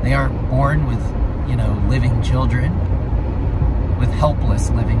 They aren't born with, you know, living children, with helpless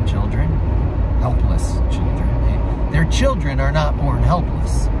living children, helpless children. Their children are not born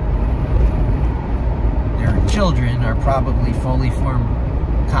helpless. children are probably fully formed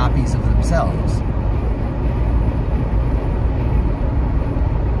copies of themselves.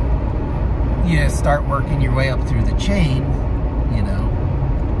 You start working your way up through the chain, you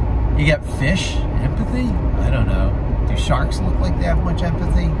know. You get fish, empathy? I don't know. Do sharks look like they have much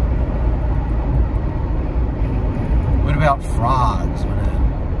empathy? What about frogs? When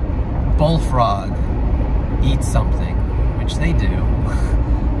a bullfrog eats something, which they do.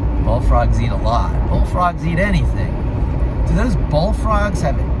 Bullfrogs eat a lot. Bullfrogs eat anything. Do those bullfrogs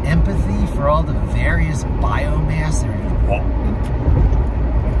have empathy for all the various biomass?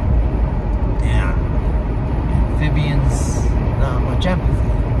 Yeah. Amphibians, not much empathy.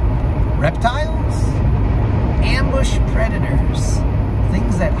 Reptiles? Ambush predators.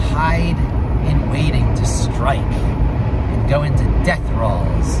 Things that hide in waiting to strike and go into death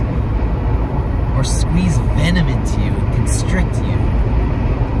rolls or squeeze venom into you and constrict you.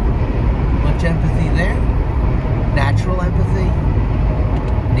 Much empathy there? Natural empathy?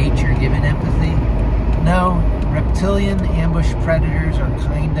 Nature-given empathy? No, reptilian ambush predators are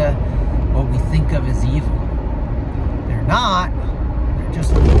kinda what we think of as evil. They're not. They're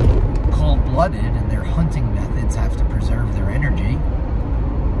just cold-blooded, and their hunting methods have to preserve their energy.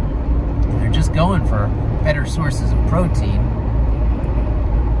 They're just going for better sources of protein.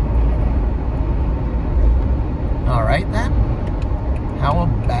 All right, then. How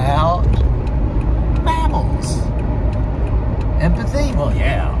about mammals? Empathy? Well,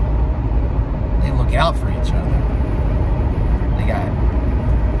 yeah. They look out for each other. They got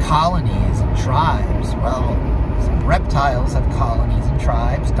colonies and tribes. Well, some reptiles have colonies and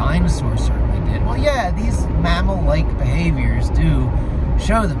tribes. Dinosaurs certainly did. Well, yeah, these mammal-like behaviors do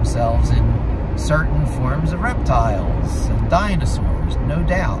show themselves in certain forms of reptiles and dinosaurs, no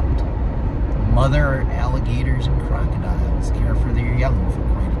doubt. Mother alligators and crocodiles care for their young for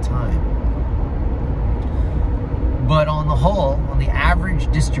quite a time. But on the whole, on the average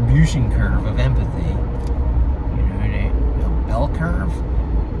distribution curve of empathy, you know, a bell curve,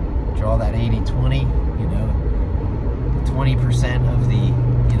 draw that 80-20, you know, 20% of the,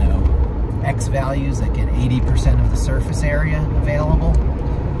 you know, X values that get 80% of the surface area available.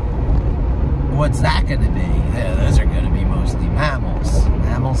 What's that going to be? Yeah, those are going to be mostly mammals.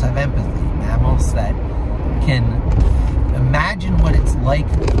 Mammals have empathy. Mammals that can imagine what it's like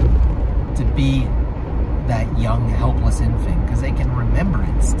to be that young, helpless infant, because they can remember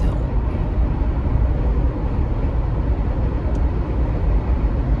it still.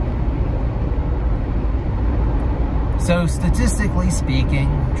 So statistically speaking,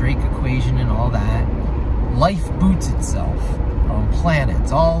 Drake equation and all that, life boots itself on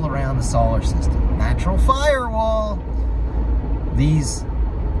planets all around the solar system. Natural firewall. These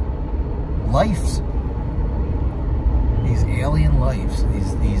lives, these alien lives,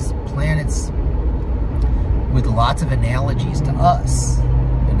 these planets with lots of analogies to us.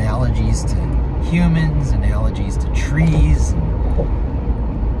 Analogies to humans, analogies to trees,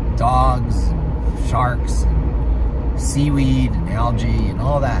 and dogs, and sharks, and seaweed, and algae, and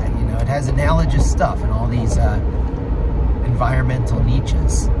all that. You know, it has analogous stuff in all these environmental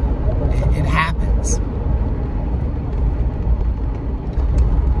niches. It happens.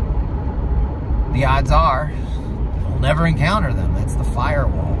 The odds are we'll never encounter them. That's the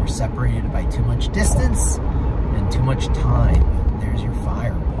firewall. We're separated by too much distance and too much time. There's your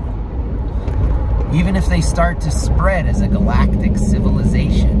firewall. Even if they start to spread as a galactic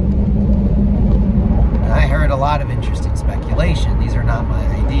civilization. I heard a lot of interesting speculation. These are not my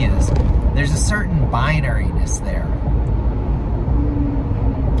ideas. There's a certain binariness there.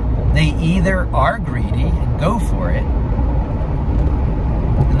 They either are greedy and go for it,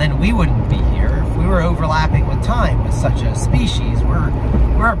 and then we wouldn't be here. If we were overlapping with time with such a species, we're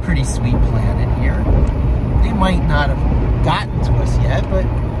a pretty sweet planet here. They might not have gotten to us yet, but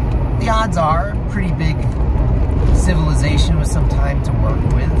the odds are a pretty big civilization with some time to work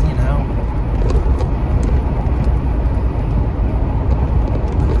with, you know.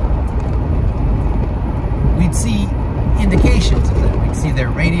 We'd see indications of them. We'd see their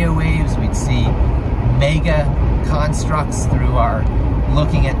radio waves. We'd see mega constructs through our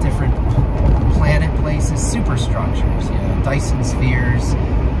looking at different planet places, superstructures, you know, Dyson spheres,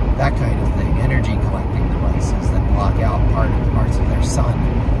 that kind of thing, energy collecting devices that block out parts of their sun.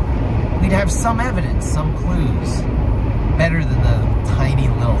 We'd have some evidence, some clues, better than the tiny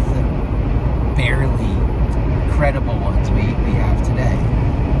little, barely credible ones we have today.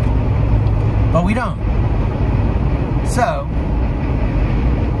 But we don't. So,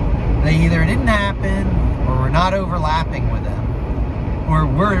 they either didn't happen, or we're not overlapping with them, or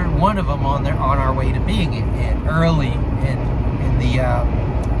we're one of them on our way to being it early in the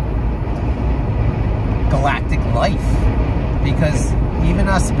galactic life. Because even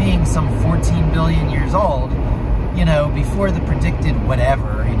us being some 14 billion years old, you know, before the predicted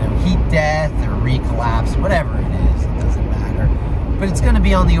whatever, you know, heat death or recollapse, whatever it is, it doesn't matter. But it's going to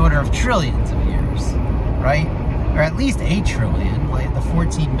be on the order of trillions of years, right? Or at least 8 trillion. Like the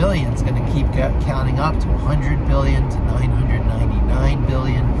 14 billion is going to keep counting up to 100 billion to 999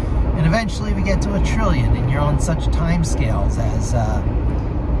 billion. And eventually we get to a trillion, and you're on such time scales as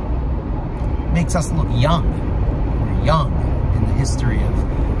makes us look young. We're young in the history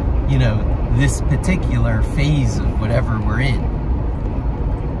of, you know, this particular phase of whatever we're in.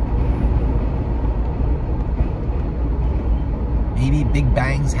 Maybe big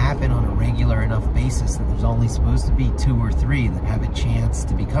bangs happen on a regular enough basis that there's only supposed to be 2 or 3 that have a chance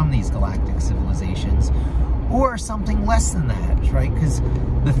to become these galactic civilizations, or something less than that, right? Because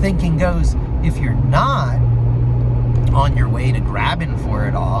the thinking goes, if you're not on your way to grabbing for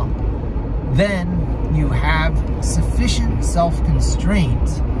it all, then you have sufficient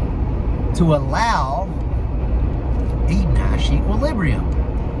self-constraint to allow a Nash equilibrium.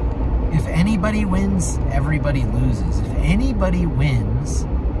 If anybody wins, everybody loses. If anybody wins,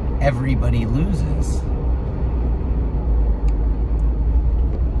 everybody loses.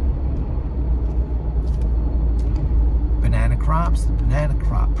 Banana crops, the banana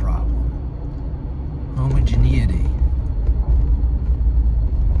crop problem. Homogeneity.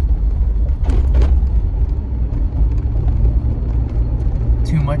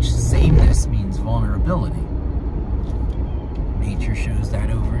 Too much sameness means vulnerability. Nature shows that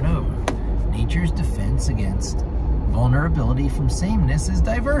over and over. Nature's defense against vulnerability from sameness is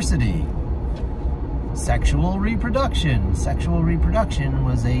diversity. Sexual reproduction. Sexual reproduction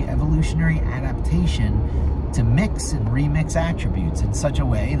was an evolutionary adaptation to mix and remix attributes in such a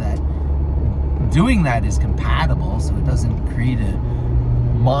way that doing that is compatible, so it doesn't create a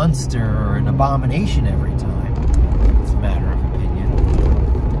monster or an abomination every time. It's a matter of opinion.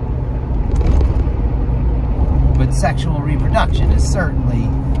 But sexual reproduction is certainly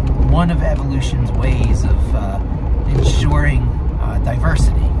one of evolution's ways of ensuring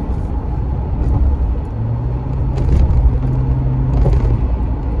diversity.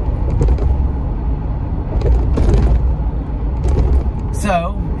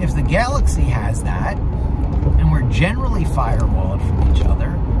 So, if the galaxy has that, and we're generally firewalled from each other,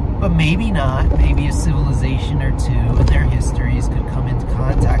 but maybe not, maybe a civilization or two and their histories could come into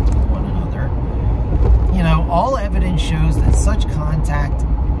contact with one another, you know, all evidence shows that such contact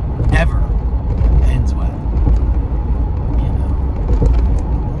never ends well. You know,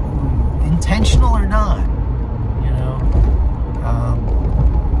 intentional or not, you know,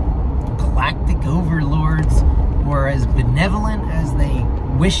 galactic overlords or as benevolent as they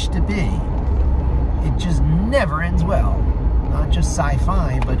wish to be, it just never ends well. Not just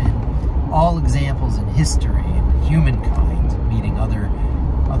sci-fi, but in all examples in history and humankind meeting other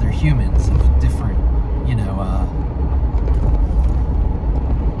humans of different, you know,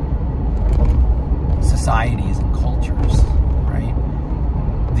 societies and cultures, right?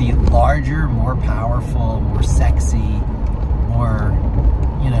 The larger, more powerful, more sexy, more,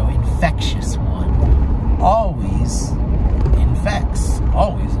 you know, infectious one always infects,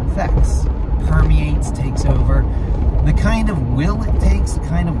 permeates, takes over. The kind of will it takes, the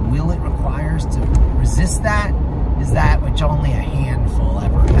kind of will it requires to resist that is that which only a handful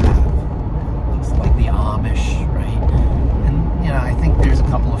ever have. It's like the Amish, right? And, you know, I think there's a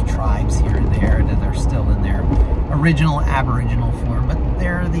couple of tribes here and there that are still in their original Aboriginal form, but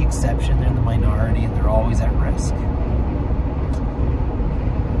they're the exception, they're the minority, and they're always at risk.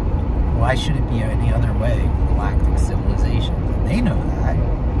 Why should it be any other way with galactic civilizations? And they know that.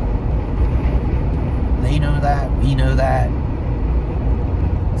 They know that. We know that.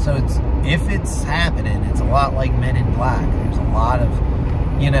 So if it's happening, it's a lot like Men in Black. There's a lot of,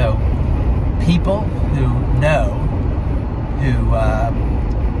 you know, people who know, who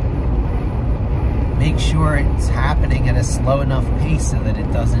make sure it's happening at a slow enough pace so that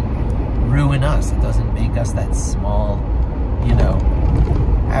it doesn't ruin us. It doesn't make us that small, you know,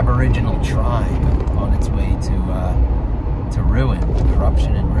 Aboriginal tribe on its way to ruin,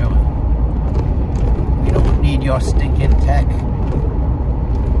 corruption and ruin. We don't need your stinking tech.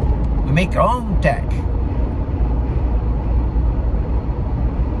 We make our own tech.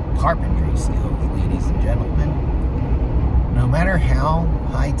 Carpentry skills, ladies and gentlemen. No matter how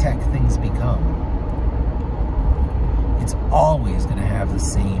high-tech things become, it's always going to have the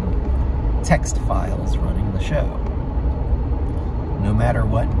same text files running the show. No matter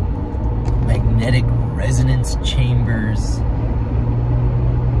what magnetic resonance chambers,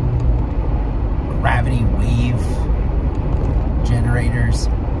 gravity wave generators,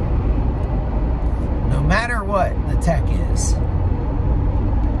 no no matter what the tech is,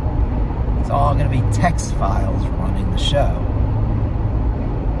 it's all going to be text files running the show.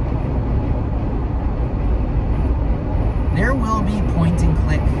 There will be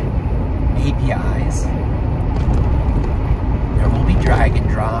point-and-click APIs. There will be drag and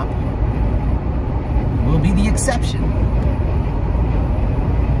drop. It will be the exception.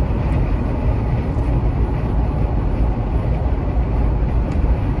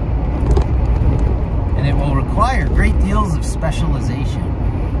 And it will require great deals of specialization.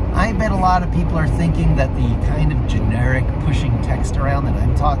 I bet a lot of people are thinking that the kind of generic pushing text around that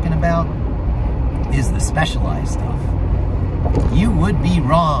I'm talking about is the specialized stuff. You would be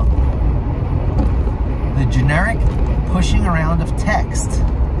wrong. The generic pushing around of text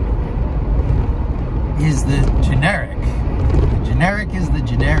is the generic. The generic is the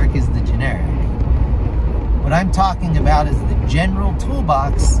generic is the generic. What I'm talking about is the general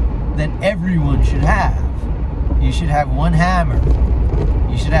toolbox that everyone should have. You should have one hammer.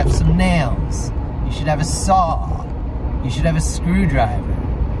 You should have some nails. You should have a saw. You should have a screwdriver.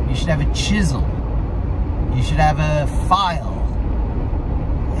 You should have a chisel. You should have a file.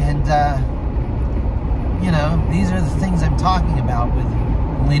 And, you know, these are the things I'm talking about with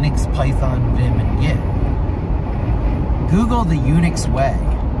Linux, Python, Vim, and Git. Google the Unix way.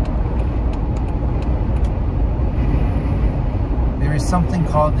 There is something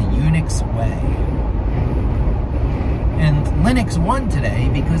called the Unix way. And Linux won today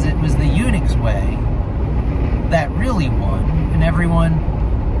because it was the Unix way that really won. And everyone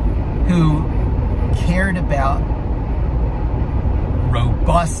who cared about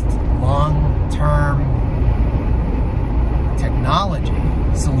robust, long-term technology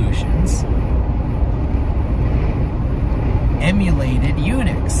solutions emulated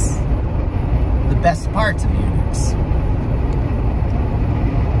Unix, the best parts of Unix.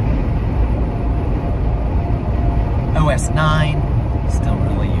 OS 9, still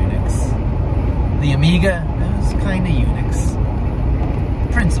really Unix. The Amiga, that was kind of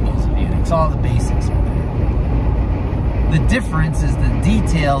Unix. Principles of Unix, all the basics are there. The difference is the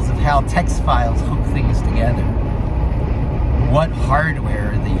details of how text files hook things together. What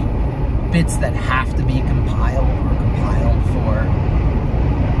hardware, the bits that have to be compiled or compiled for.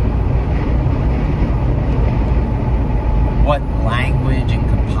 What language and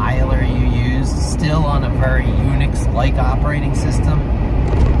compiler you use, still on a very Unix-like operating system.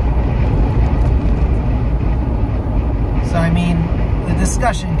 So, I mean, the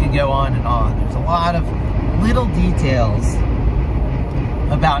discussion could go on and on. There's a lot of little details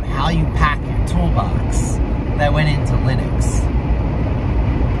about how you pack your toolbox that went into Linux,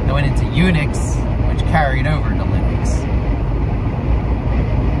 that went into Unix, which carried over to Linux.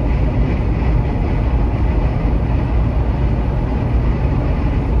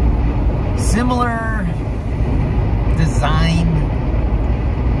 Similar design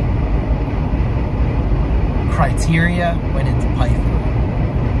criteria went into Python.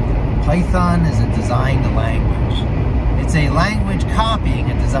 Python is a designed language. It's a language copying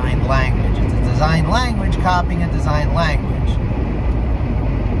a designed language. It's a designed language copying a designed language.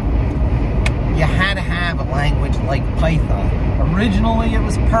 You had to have a language like Python. Originally, it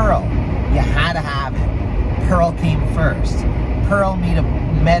was Perl. You had to have it. Perl came first. Perl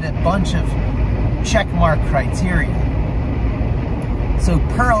met a bunch of checkmark criteria. So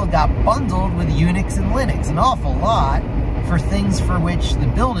Perl got bundled with Unix and Linux an awful lot for things for which the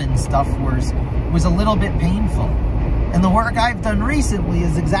built-in stuff was a little bit painful. And the work I've done recently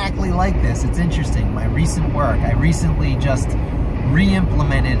is exactly like this. It's interesting, my recent work. I recently just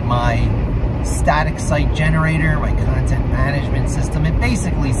re-implemented my static site generator, my content management system. It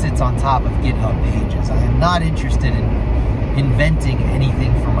basically sits on top of GitHub pages. I am not interested in inventing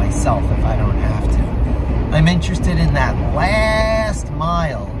anything for myself if I don't have to. I'm interested in that last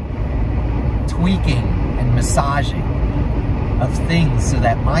mile tweaking and massaging of things so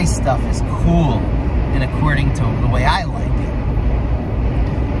that my stuff is cool and according to the way I like it.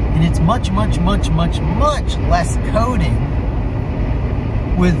 And it's much, much, much, much, much less coding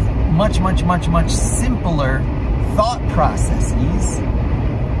with much, much, much, much simpler thought processes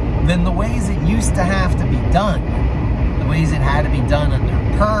than the ways it used to have to be done. The ways it had to be done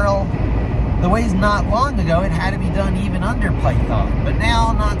under Perl. The ways not long ago it had to be done even under Python. But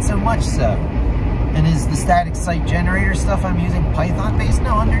now, not so much so. And is the static site generator stuff I'm using Python-based?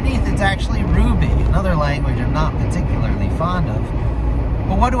 No, underneath it's actually Ruby, another language I'm not particularly fond of.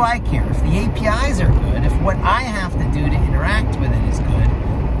 But what do I care? If the APIs are good, if what I have to do to interact with it is good,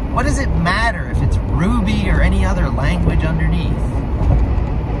 what does it matter if it's Ruby or any other language underneath?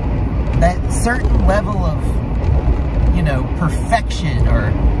 That certain level of, you know, perfection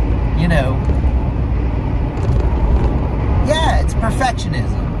or, you know, It's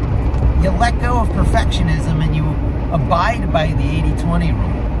perfectionism. You let go of perfectionism and you abide by the 80-20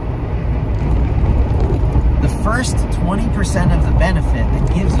 rule. The first 20% of the benefit that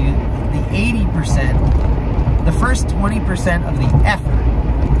gives you the 80%, the first 20% of the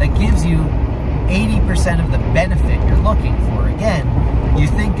effort that gives you 80% of the benefit you're looking for. Again, you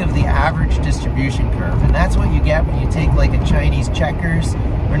think of the average distribution curve, and that's what you get when you take like a Chinese checkers,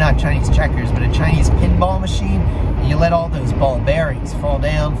 or not Chinese checkers, but a Chinese pinball machine, and you let all those ball bearings fall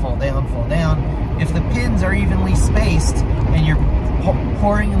down, fall down, fall down. If the pins are evenly spaced and you're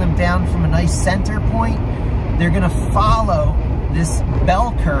pouring them down from a nice center point, they're going to follow this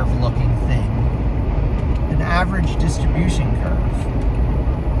bell curve looking thing, an average distribution curve.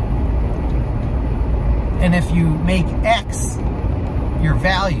 And if you make X your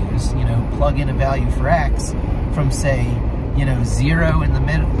values, you know, plug in a value for X from, say, you know, 0 in the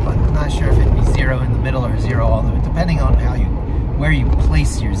middle, I'm not sure if it'd be 0 in the middle or 0 all the way, depending on where you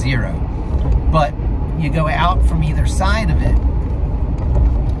place your 0. But you go out from either side of it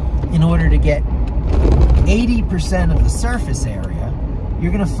in order to get 80% of the surface area.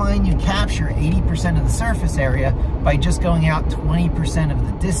 You're going to find you capture 80% of the surface area by just going out 20% of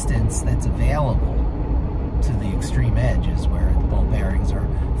the distance that's available to the extreme edges, where the ball bearings are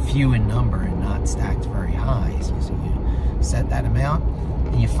few in number and not stacked very high. So you set that amount,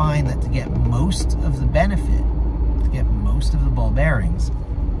 and you find that to get most of the benefit, to get most of the ball bearings,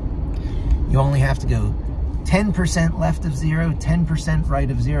 you only have to go 10% left of 0, 10%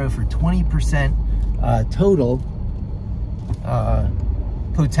 right of 0 for 20% total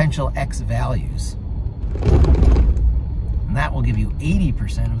potential X values. And that will give you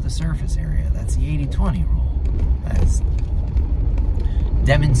 80% of the surface area. That's the 80-20 rule, as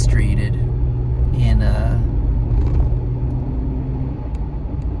demonstrated in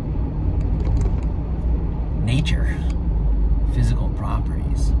nature, physical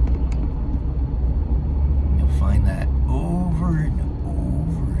properties. You'll find that over and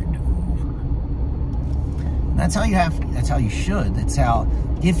over and over. And that's how you have. That's how you should. That's how,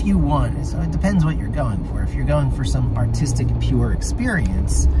 if you want. So it depends what you're going for. If you're going for some artistic, pure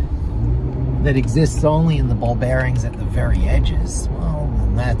experience that exists only in the ball bearings at the very edges, well,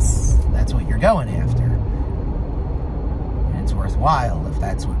 then that's what you're going after. And it's worthwhile if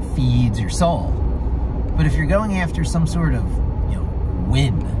that's what feeds your soul. But if you're going after some sort of, you know,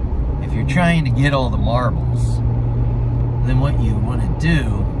 win, if you're trying to get all the marbles, then what you want to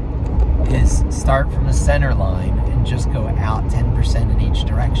do is start from a center line and just go out 10% in each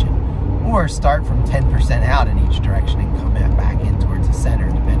direction. Or start from 10% out in each direction and come back in towards the center,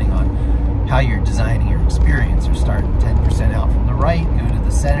 depending on how you're designing your experience. Or start 10% out from the right, go to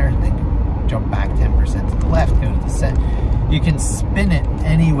the center, then jump back 10% to the left, go to the center. You can spin it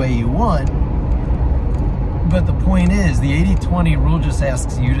any way you want. But the point is, the 80-20 rule just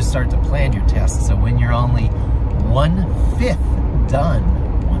asks you to start to plan your tasks. So when you're only 1/5 done,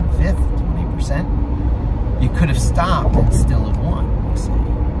 1/5, 20%, you could have stopped and still have won, you see.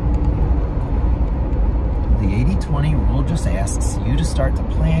 The 80-20 rule just asks you to start to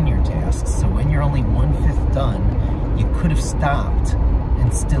plan your tasks. So when you're only 1/5 done, you could have stopped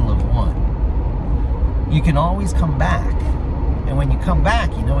and still have won. You can always come back. And when you come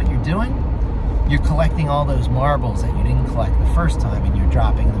back, you know what you're doing? You're collecting all those marbles that you didn't collect the first time, and you're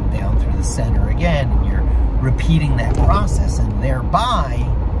dropping them down through the center again, and you're repeating that process, and thereby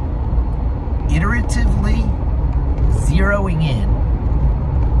iteratively zeroing in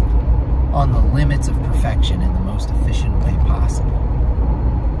on the limits of perfection in the most efficient way possible.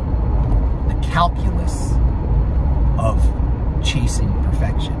 The calculus of chasing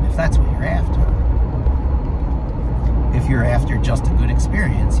perfection, if that's what you're after. If you're after just a good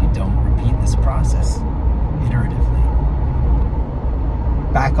experience, you don't repeat this process iteratively.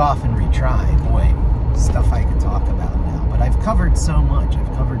 Back off and retry. Boy, stuff I could talk about now, but I've covered so much.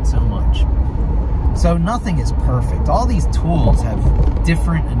 So nothing is perfect. All these tools have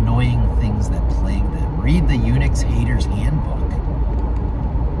different annoying things that plague them. Read the Unix Haters Handbook.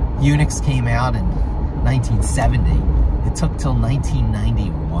 Unix came out in 1970. It took till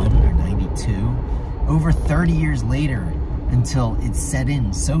 1991 or 92. Over 30 years later until it set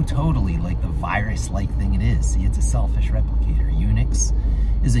in so totally, like the virus-like thing it is. See, it's a selfish replicator. Unix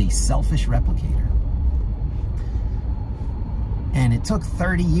is a selfish replicator. And it took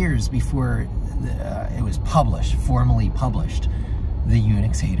 30 years before it was published, formally published, the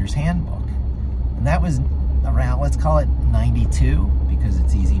Unix Haters Handbook. And that was around, let's call it 92, because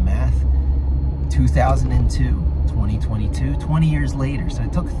it's easy math, 2002, 2022, 20 years later. So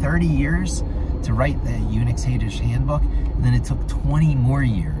it took 30 years to write the Unix Haters Handbook, and then it took 20 more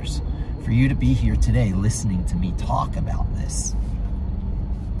years for you to be here today listening to me talk about this,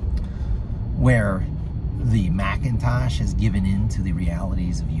 where the Macintosh has given in to the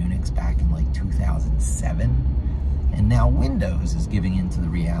realities of Unix back in like 2007, and now Windows is giving in to the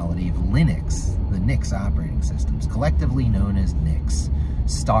reality of Linux, the Nix operating systems, collectively known as Nix.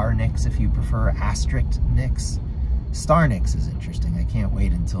 Star Nix if you prefer, asterisk Nix. Star Nix is interesting. I can't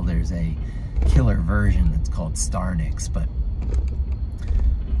wait until there's a killer version that's called Star Nix, but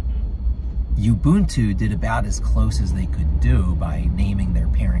Ubuntu did about as close as they could do by naming their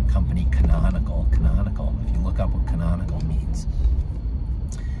parent company Canonical. Canonical, if you look up what canonical means,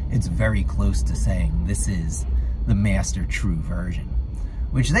 it's very close to saying this is the master true version,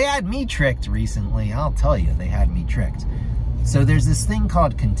 which they had me tricked recently. I'll tell you, they had me tricked. So there's this thing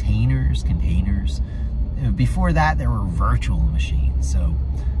called containers. Before that, there were virtual machines. So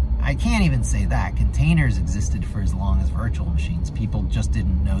I can't even say that. Containers existed for as long as virtual machines. People just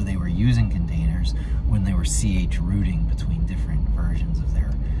didn't know they were using containers when they were CH rooting between different versions of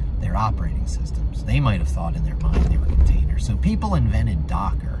their operating systems. They might have thought in their mind they were containers. So people invented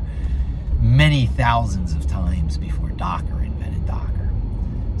Docker many thousands of times before Docker invented Docker.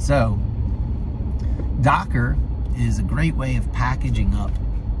 So Docker is a great way of packaging up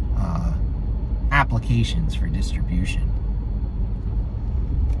applications for distribution.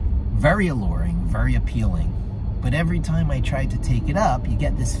 Very alluring, very appealing, but every time I tried to take it up, you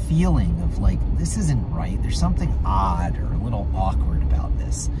get this feeling of like, this isn't right. There's something odd or a little awkward about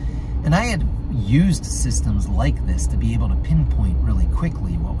this. And I had used systems like this to be able to pinpoint really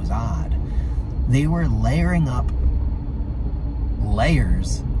quickly what was odd. They were layering up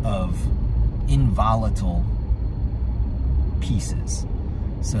layers of involatile pieces.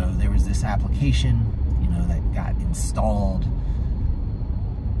 So there was this application, you know, that got installed,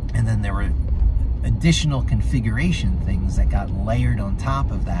 and then there were additional configuration things that got layered on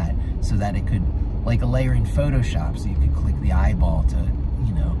top of that so that it could, like a layer in Photoshop, so you could click the eyeball to,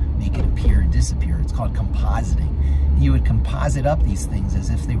 you know, make it appear and disappear. It's called compositing. You would composite up these things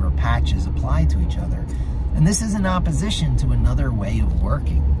as if they were patches applied to each other. And this is in opposition to another way of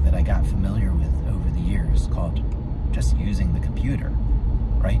working that I got familiar with over the years called just using the computer,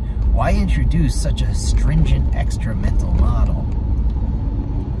 right? Why introduce such a stringent extra mental model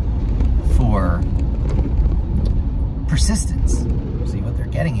for persistence? See, what they're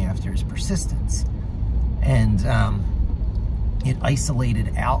getting after is persistence. And it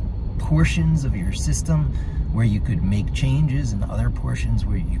isolated out portions of your system where you could make changes and other portions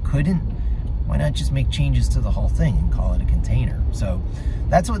where you couldn't. Why not just make changes to the whole thing and call it a container? So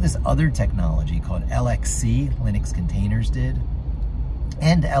that's what this other technology called LXC, Linux Containers, did.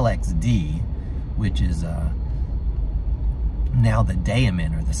 And LXD, which is now the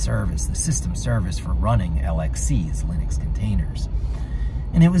daemon, or the service, the system service for running LXCs, Linux Containers.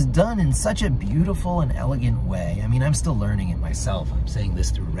 And it was done in such a beautiful and elegant way. I mean, I'm still learning it myself. I'm saying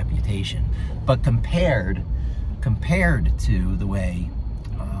this through reputation. But compared to the way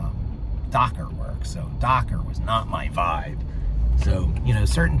Docker works. So Docker was not my vibe. So, you know,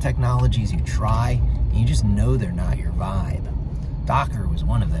 certain technologies you try, and you just know they're not your vibe. Docker was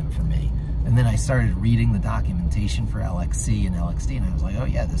one of them for me. And then I started reading the documentation for LXC and LXD, and I was like, oh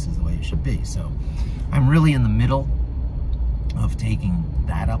yeah, this is the way it should be. So I'm really in the middle of taking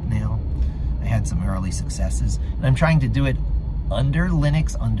that up now. I had some early successes, and I'm trying to do it under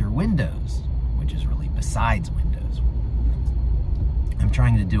Linux, under Windows, which is really besides Windows. I'm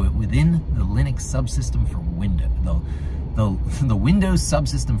trying to do it within the Linux subsystem for Windows, the Windows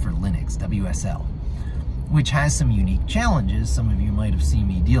subsystem for Linux, WSL, which has some unique challenges some of you might have seen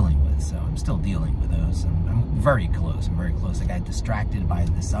me dealing with. So I'm still dealing with those. I'm very close. I'm very close. I got distracted by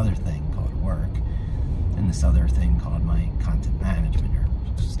this other thing called work, and this other thing called my content management or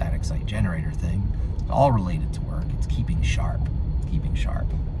static site generator thing. It's all related to work. It's keeping sharp, keeping sharp.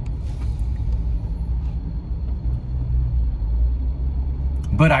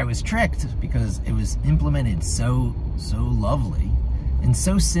 But I was tricked because it was implemented so lovely and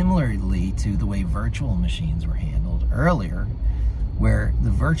so similarly to the way virtual machines were handled earlier, where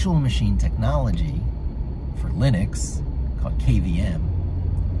the virtual machine technology for Linux, called KVM,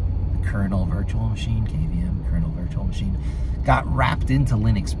 the kernel virtual machine, KVM, kernel virtual machine, got wrapped into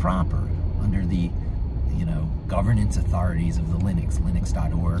Linux proper under the, you know, governance authorities of the Linux,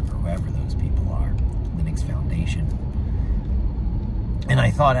 linux.org, or whoever those people are, Linux Foundation. And I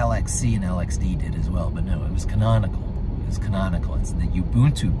thought LXC and LXD did as well, but no, it was canonical. It was canonical. It's the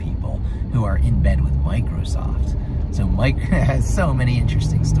Ubuntu people who are in bed with Microsoft. So Mike has so many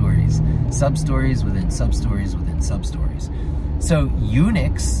interesting stories, sub-stories within sub-stories within sub-stories. So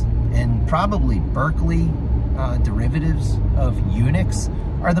Unix and probably Berkeley derivatives of Unix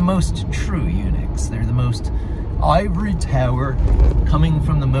are the most true Unix. They're the most ivory tower, coming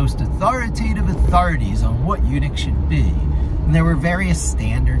from the most authoritative authorities on what Unix should be. And there were various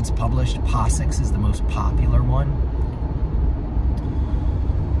standards published. POSIX is the most popular one.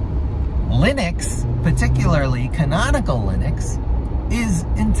 Linux, particularly canonical Linux, is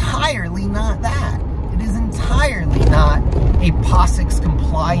entirely not that. It is entirely not a POSIX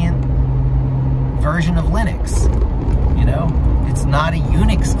compliant version of Linux. You know, it's not a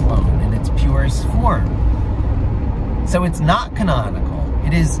Unix clone in its purest form. So it's not canonical.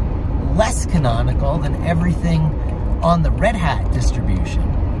 It is less canonical than everything on the Red Hat distribution,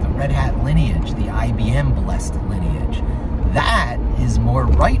 the Red Hat lineage, the IBM blessed lineage. That is more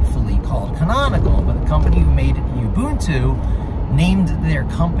rightfully called canonical, but the company who made Ubuntu named their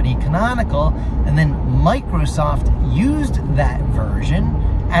company Canonical, and then Microsoft used that version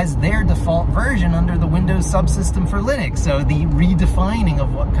as their default version under the Windows subsystem for Linux. So the redefining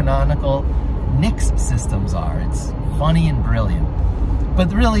of what canonical Nix systems are. It's funny and brilliant.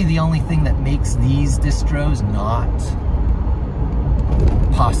 But really the only thing that makes these distros not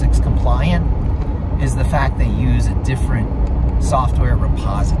POSIX compliant is the fact they use a different software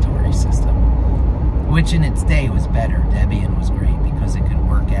repository system, which in its day was better. Debian was great because it could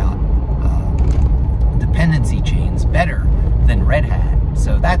work out dependency chains better than Red Hat.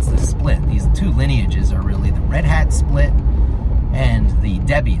 So that's the split. These two lineages are really the Red Hat split and the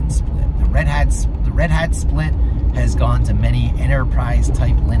Debian split. The Red Hat split has gone to many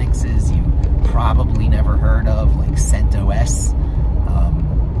enterprise-type Linuxes you probably never heard of, like CentOS.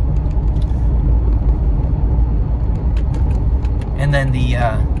 And then the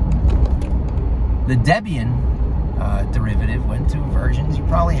Debian derivative went to versions you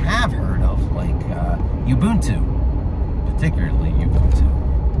probably have heard of, like Ubuntu, particularly Ubuntu.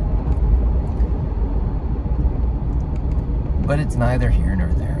 But it's neither here nor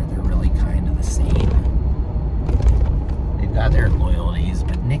there. They're really kind of the same. They've got their loyalties,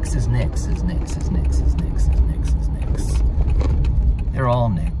 but Nix is Nix, is Nix, is Nix, is Nix, is Nix, is Nix. They're all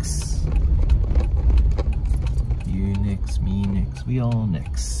Nix. You Nix, me Nix, we all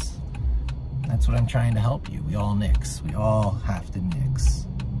Nix. That's what I'm trying to help you. We all Nix. We all have to Nix.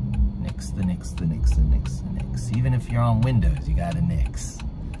 Nix, the Nix, the Nix, the Nix, the Nix. Even if you're on Windows, you gotta Nix.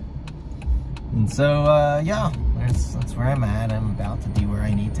 And so, yeah, that's where I'm at. I'm about to be where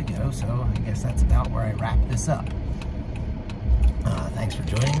I need to go, so I guess that's about where I wrap this up. Thanks for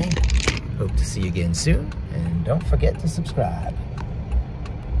joining me. Hope to see you again soon, and don't forget to subscribe.